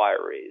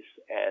inquiries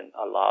and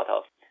a lot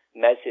of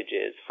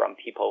messages from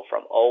people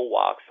from all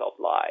walks of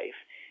life.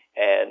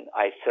 And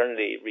I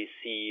certainly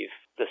receive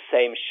the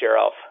same share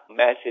of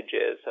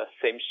messages, the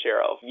same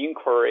share of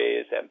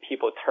inquiries, and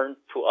people turn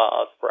to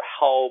us for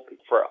help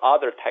for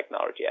other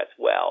technology as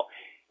well.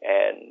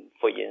 And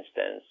for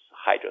instance,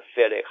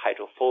 hydrophilic,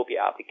 hydrophobic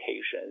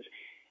applications.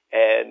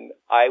 And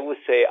I would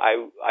say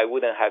I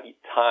wouldn't have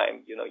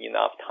time,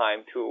 enough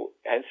time to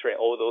answering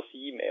all those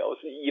emails,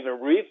 even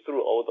read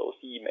through all those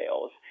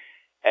emails.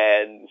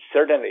 And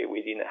certainly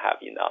we didn't have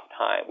enough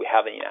time. We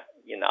haven't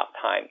enough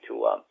time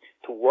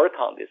to work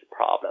on these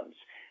problems.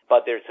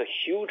 But there's a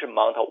huge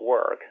amount of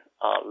work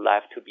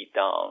left to be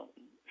done.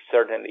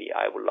 Certainly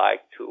I would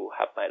like to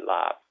have my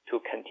lab to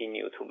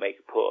continue to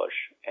make push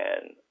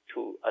and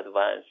to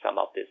advance some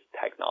of these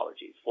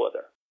technologies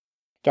further.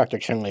 Dr.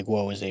 Chunlei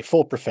Guo is a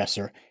full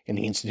professor in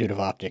the Institute of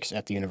Optics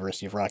at the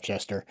University of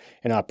Rochester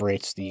and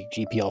operates the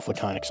GPL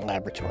Photonics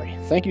Laboratory.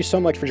 Thank you so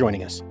much for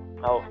joining us.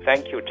 Oh,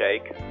 thank you,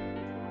 Jake.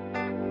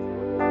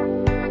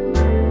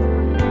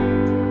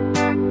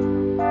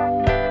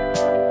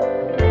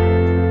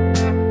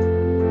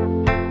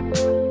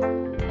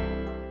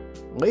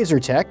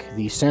 LASER-TEC,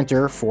 the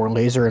Center for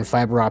Laser and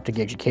Fiber Optic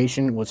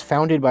Education, was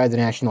founded by the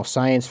National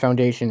Science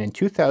Foundation in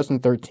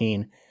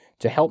 2013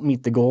 to help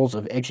meet the goals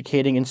of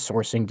educating and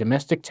sourcing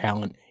domestic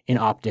talent in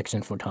optics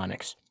and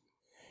photonics.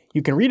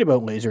 You can read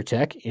about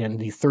LASER-TEC in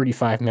the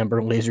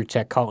 35-member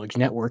LASER-TEC College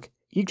Network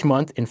each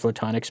month in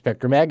Photonics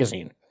Spectra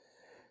magazine.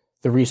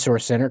 The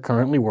Resource Center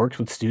currently works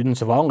with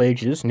students of all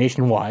ages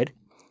nationwide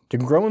to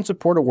grow and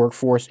support a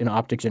workforce in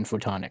optics and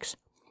photonics.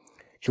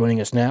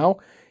 Joining us now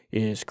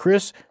is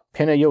Chrys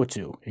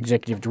Panayiotou,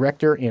 Executive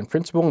Director and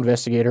Principal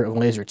Investigator of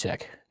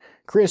LASER-TEC.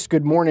 Chrys,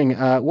 good morning.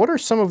 What are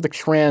some of the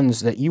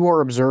trends that you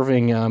are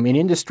observing in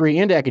industry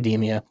and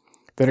academia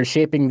that are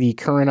shaping the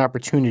current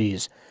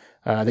opportunities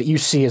that you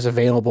see as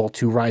available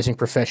to rising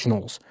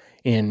professionals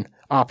in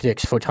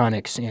optics,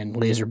 photonics, and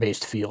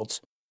laser-based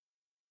fields?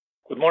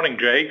 Good morning,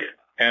 Jake,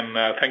 and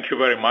thank you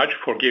very much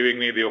for giving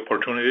me the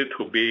opportunity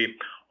to be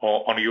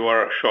on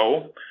your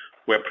show.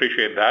 We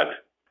appreciate that.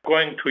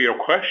 Going to your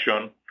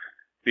question,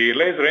 the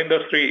laser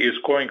industry is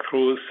going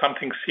through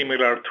something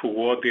similar to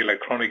what the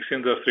electronics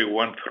industry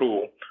went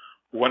through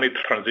when it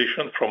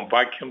transitioned from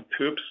vacuum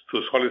tubes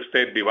to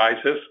solid-state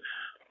devices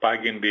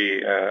back in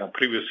the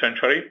previous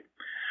century.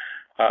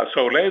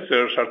 So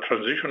lasers are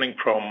transitioning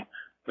from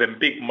the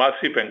big,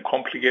 massive, and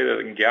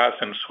complicated gas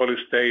and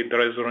solid-state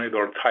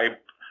resonator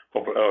type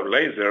of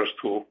lasers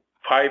to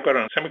fiber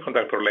and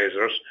semiconductor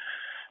lasers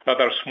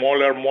that are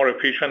smaller, more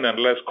efficient, and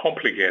less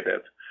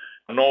complicated.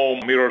 No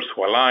mirrors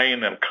to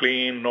align and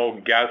clean,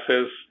 no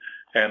gases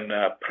and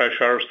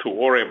pressures to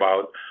worry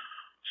about.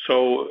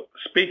 So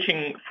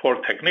speaking for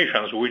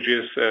technicians, which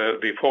is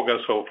the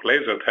focus of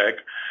LASER-TEC,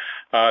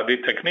 the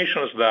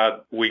technicians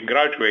that we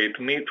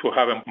graduate need to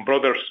have a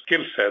broader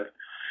skill set,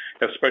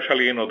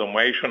 especially in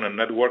automation and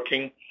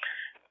networking.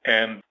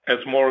 And as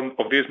more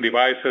of these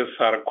devices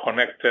are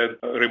connected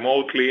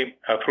remotely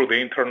through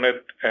the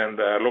internet and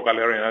local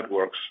area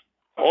networks.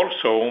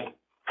 Also,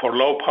 for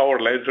low power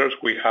lasers,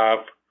 we have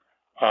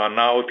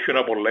now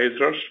tunable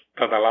lasers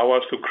that allow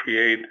us to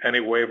create any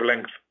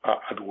wavelength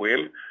at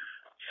will,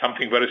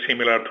 something very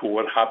similar to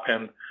what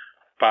happened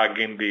back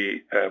in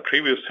the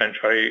previous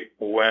century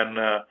when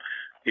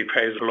the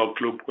phase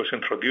locked loop was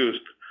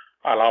introduced,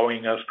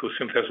 allowing us to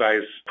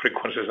synthesize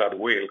frequencies at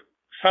will.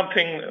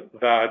 Something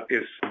that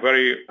is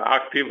very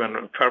active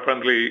and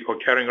fervently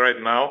occurring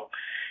right now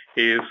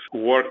is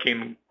work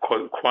in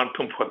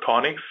quantum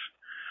photonics.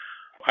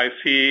 I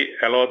see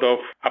a lot of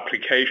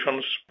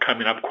applications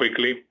coming up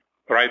quickly.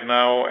 Right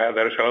now,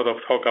 there is a lot of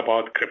talk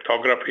about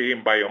cryptography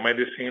in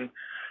biomedicine,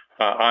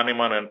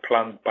 animal and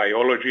plant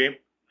biology.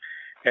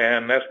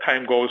 And as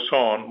time goes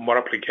on, more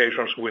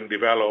applications will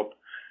develop,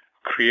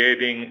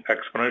 creating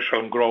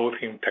exponential growth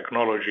in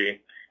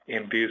technology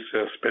in this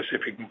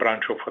specific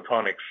branch of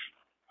photonics.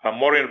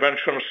 More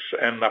inventions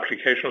and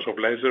applications of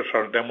lasers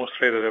are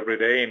demonstrated every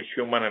day in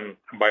human and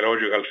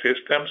biological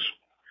systems.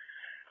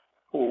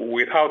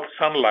 Without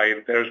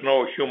sunlight, there is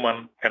no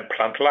human and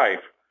plant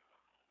life.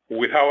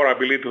 With our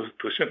ability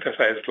to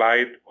synthesize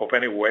light of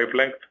any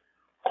wavelength,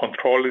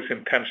 control its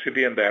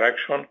intensity and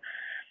direction,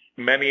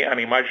 many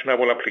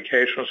unimaginable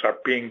applications are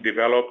being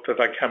developed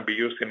that can be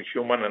used in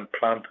human and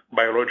plant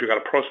biological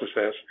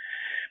processes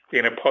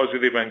in a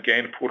positive and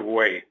gainful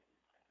way.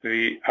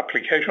 The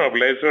application of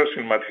lasers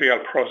in material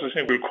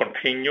processing will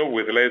continue,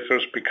 with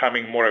lasers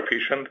becoming more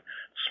efficient,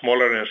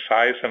 smaller in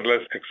size, and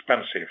less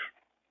expensive.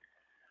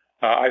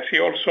 I see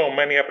also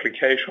many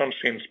applications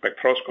in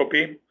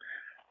spectroscopy,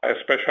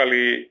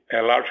 especially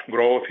a large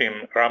growth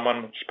in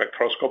Raman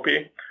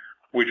spectroscopy,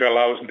 which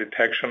allows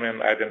detection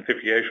and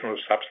identification of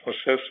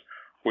substances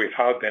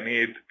without the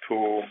need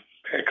to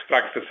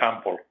extract the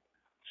sample.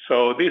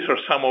 So these are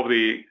some of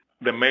the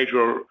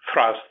major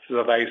thrusts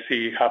that I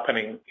see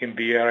happening in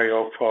the area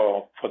of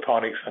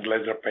photonics and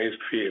laser-based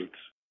fields.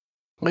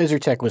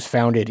 LASER-TEC was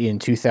founded in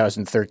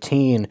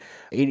 2013.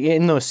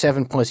 In those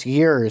 7+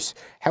 years,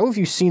 how have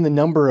you seen the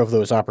number of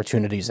those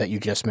opportunities that you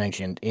just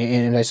mentioned?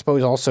 And I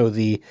suppose also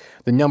the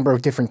number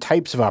of different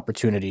types of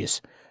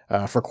opportunities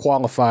for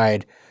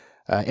qualified,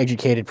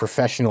 educated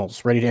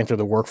professionals ready to enter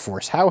the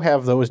workforce. How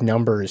have those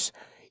numbers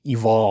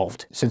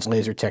evolved since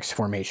LASER-TEC's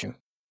formation?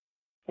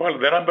 Well,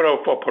 the number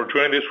of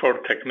opportunities for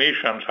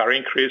technicians are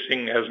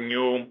increasing as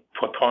new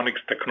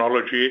photonics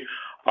technology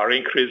are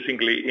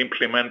increasingly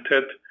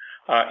implemented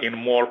in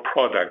more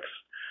products.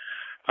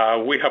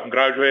 We have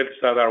graduates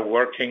that are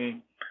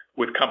working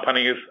with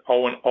companies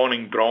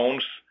owning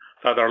drones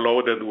that are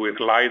loaded with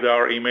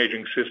LiDAR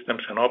imaging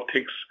systems and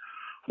optics,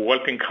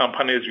 welding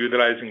companies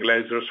utilizing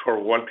lasers for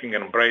welding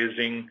and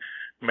brazing,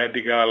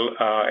 medical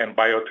and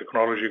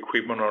biotechnology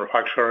equipment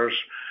manufacturers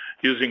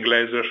using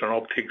lasers and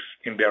optics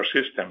in their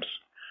systems.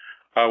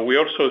 We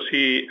also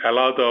see a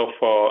lot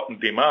of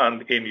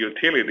demand in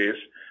utilities,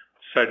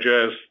 such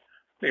as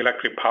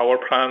electric power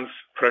plants,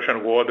 fresh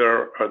and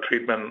water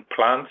treatment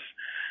plants,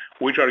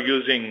 which are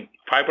using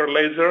fiber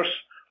lasers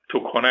to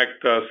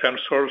connect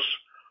sensors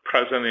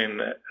present in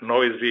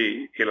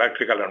noisy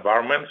electrical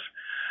environments.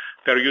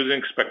 They're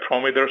using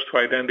spectrometers to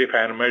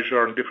identify and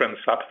measure different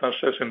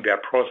substances in their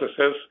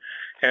processes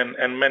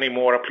and many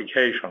more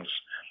applications.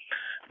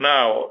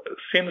 Now,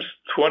 since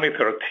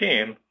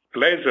 2013,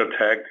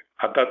 LASER-TEC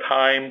at that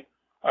time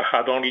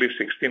had only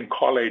 16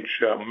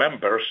 college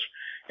members,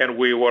 and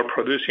we were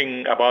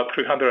producing about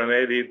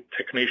 380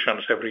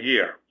 technicians every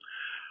year.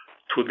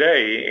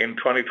 Today, in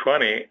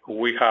 2020,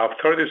 we have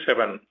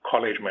 37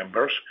 college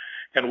members,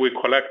 and we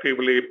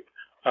collectively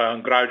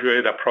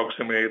graduate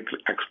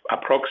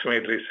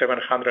approximately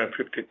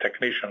 750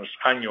 technicians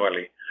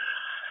annually.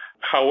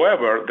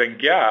 However, the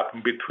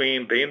gap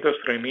between the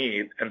industry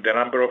need and the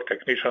number of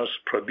technicians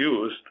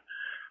produced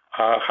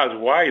has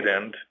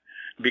widened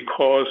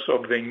because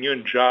of the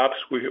new jobs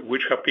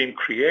which have been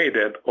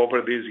created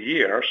over these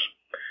years,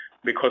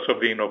 because of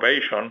the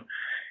innovation,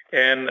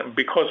 and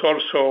because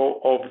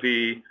also of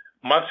the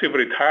massive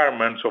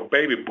retirements of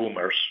baby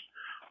boomers,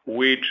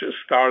 which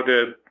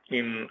started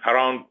in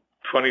around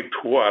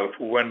 2012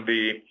 when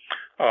the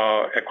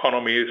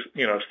economy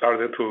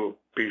started to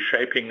be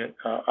shaping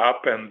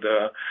up and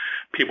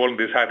people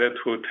decided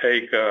to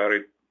take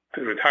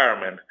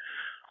retirement.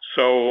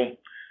 So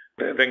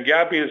the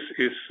gap is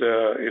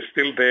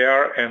still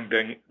there, and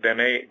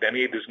the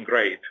need is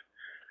great.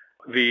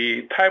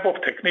 The type of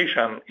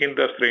technician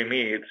industry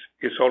needs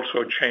is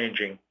also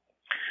changing.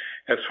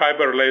 As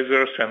fiber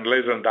lasers and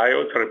laser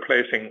diodes are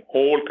replacing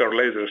older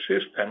laser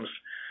systems,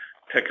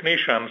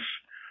 technicians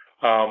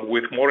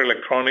with more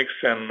electronics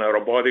and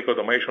robotic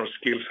automation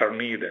skills are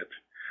needed.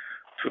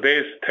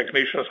 Today's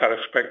technicians are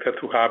expected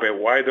to have a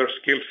wider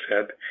skill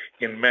set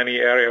in many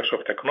areas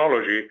of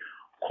technology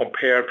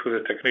compared to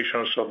the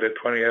technicians of the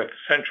 20th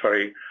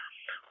century,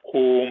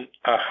 who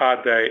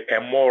had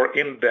a more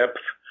in-depth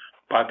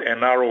but a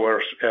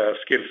narrower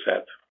skill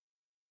set.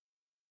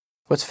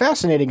 What's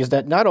fascinating is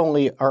that not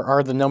only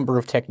are the number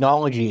of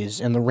technologies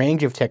and the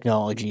range of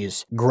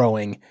technologies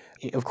growing,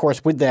 of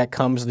course, with that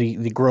comes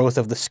the growth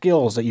of the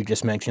skills that you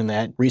just mentioned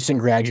that recent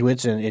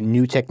graduates and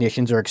new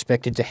technicians are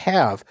expected to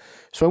have.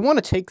 So I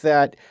want to take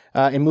that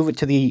and move it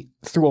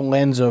through a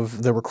lens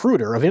of the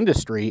recruiter of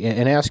industry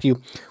and ask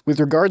you, with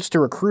regards to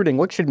recruiting,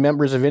 what should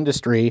members of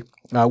industry,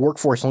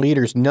 workforce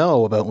leaders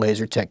know about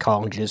LASER-TEC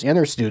colleges and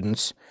their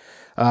students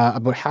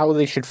about how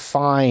they should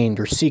find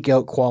or seek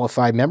out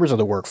qualified members of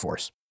the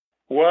workforce?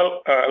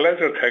 Well,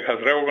 LASER-TEC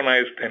has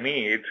recognized the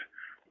need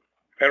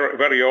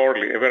very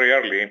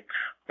early,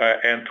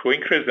 and to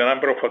increase the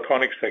number of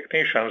photonics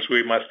technicians,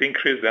 we must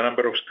increase the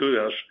number of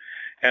students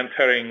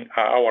entering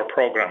our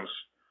programs.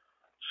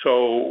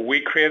 So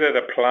we created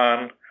a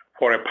plan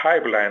for a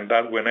pipeline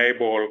that will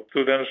enable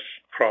students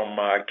from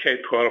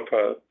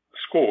K-12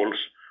 schools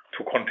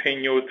to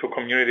continue to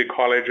community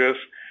colleges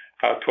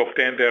to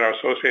obtain their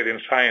associate in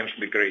science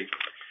degree.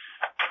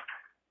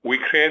 We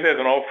created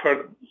and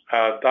offered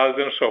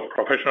dozens of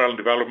professional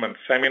development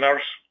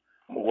seminars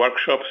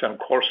workshops and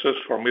courses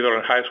for middle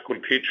and high school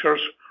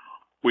teachers.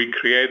 We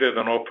created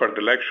and offered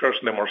the lectures,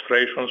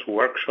 demonstrations,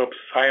 workshops,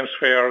 science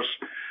fairs,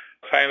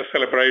 science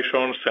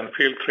celebrations, and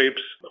field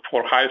trips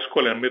for high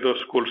school and middle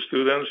school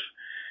students,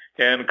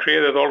 and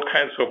created all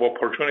kinds of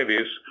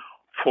opportunities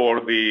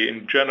for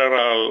the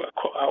general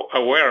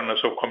awareness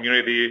of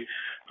community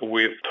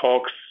with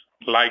talks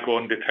like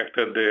LIGO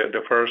detected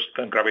the first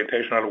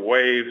gravitational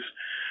waves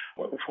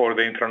for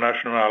the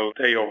International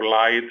Day of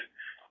Light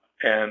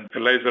and the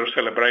laser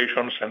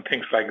celebrations and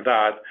things like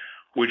that,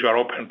 which are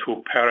open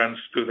to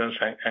parents, students,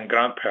 and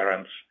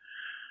grandparents.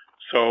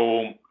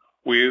 So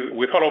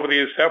with all of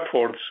these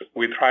efforts,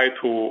 we try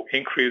to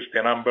increase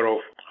the number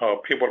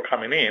of people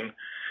coming in.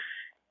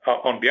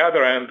 On the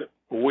other end,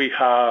 we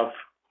have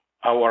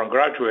our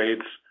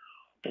graduates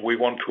we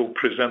want to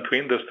present to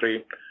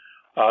industry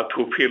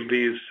to fill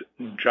these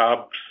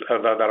jobs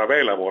that are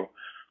available.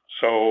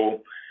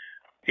 So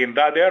in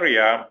that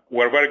area,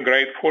 we're very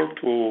grateful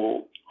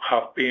to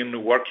have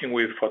been working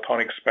with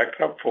photonic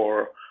spectra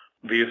for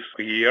this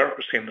year,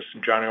 since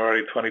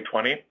January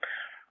 2020,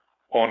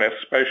 on a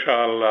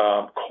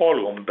special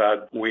column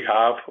that we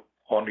have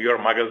on your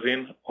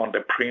magazine, on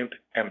the print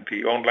and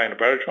the online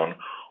version,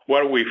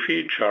 where we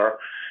feature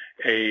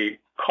a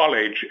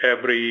college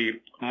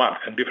every month,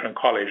 a different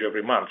college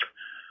every month.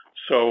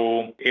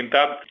 So in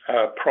that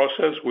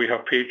process, we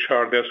have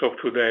featured, as of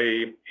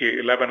today,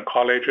 11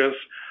 colleges.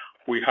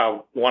 We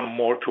have one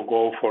more to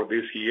go for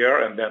this year,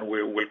 and then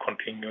we will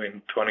continue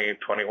in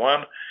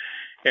 2021.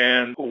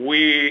 And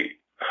we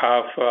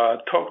have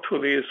talked to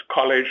these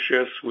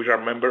colleges, which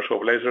are members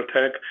of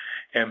LASER-TEC,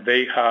 and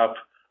they have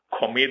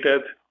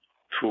committed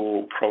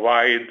to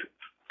provide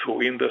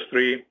to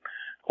industry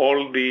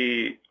all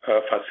the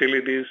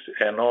facilities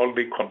and all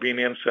the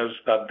conveniences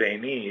that they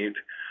need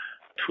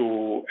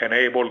to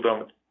enable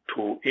them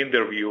to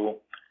interview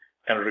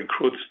and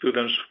recruit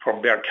students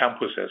from their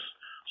campuses.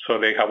 So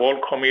they have all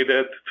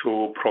committed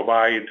to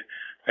provide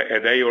a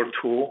day or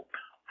two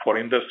for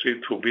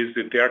industry to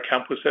visit their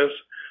campuses.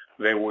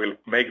 They will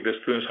make the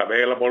students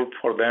available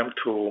for them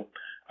to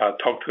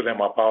talk to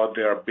them about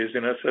their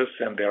businesses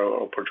and their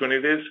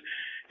opportunities,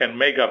 and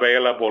make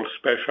available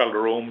special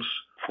rooms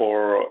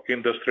for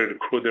industry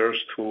recruiters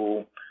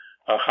to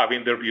have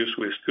interviews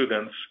with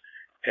students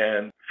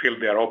and fill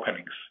their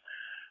openings.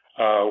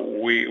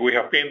 We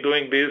have been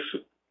doing this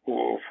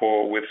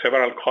with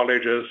several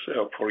colleges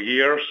for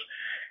years,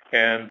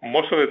 and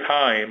most of the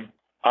time,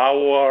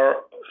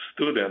 our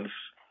students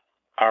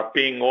are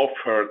being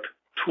offered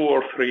 2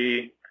 or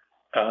 3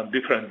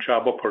 different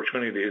job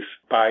opportunities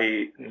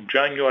by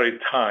January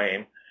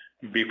time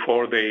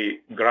before they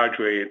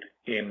graduate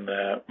in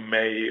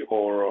May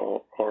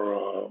or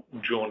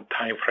June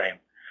timeframe.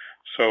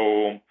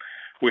 So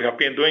we have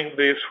been doing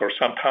this for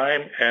some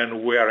time,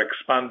 and we are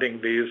expanding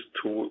this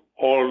to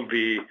all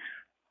the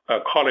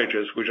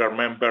colleges which are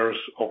members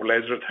of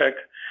LASER-TEC,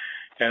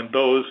 and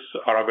those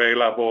are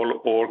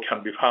available or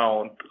can be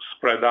found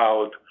spread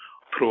out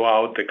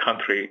throughout the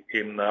country.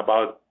 In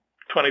about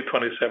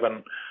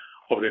 27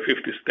 of the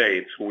 50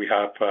 states, we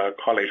have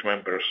college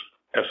members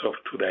as of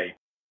today.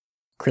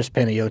 Chrys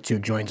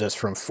Panayiotou joins us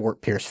from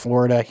Fort Pierce,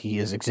 Florida. He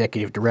is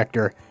Executive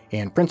Director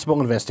and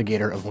Principal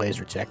Investigator of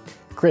LASER-TEC.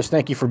 Chrys,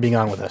 thank you for being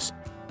on with us.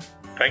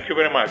 Thank you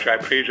very much. I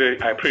appreciate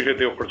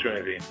the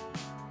opportunity.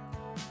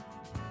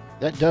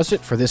 That does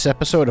it for this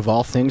episode of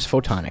All Things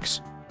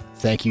Photonics.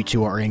 Thank you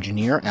to our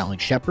engineer, Alan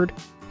Shepard,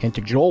 and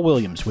to Joel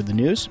Williams with the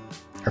news.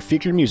 Our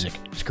featured music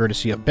is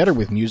courtesy of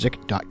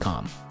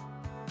betterwithmusic.com.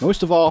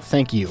 Most of all,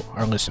 thank you,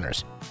 our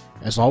listeners.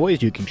 As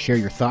always, you can share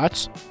your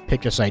thoughts,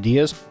 pitch us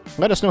ideas,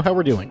 let us know how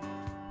we're doing.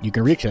 You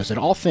can reach us at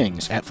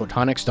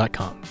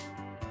allthings@photonics.com.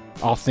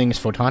 All Things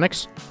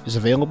Photonics is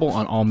available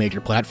on all major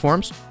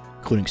platforms,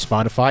 including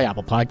Spotify,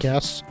 Apple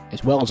Podcasts,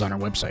 as well as on our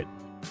website.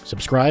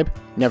 Subscribe,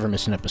 never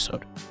miss an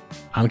episode.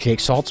 I'm Jake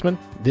Saltzman.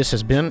 This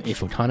has been a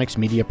Photonics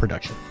Media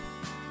production.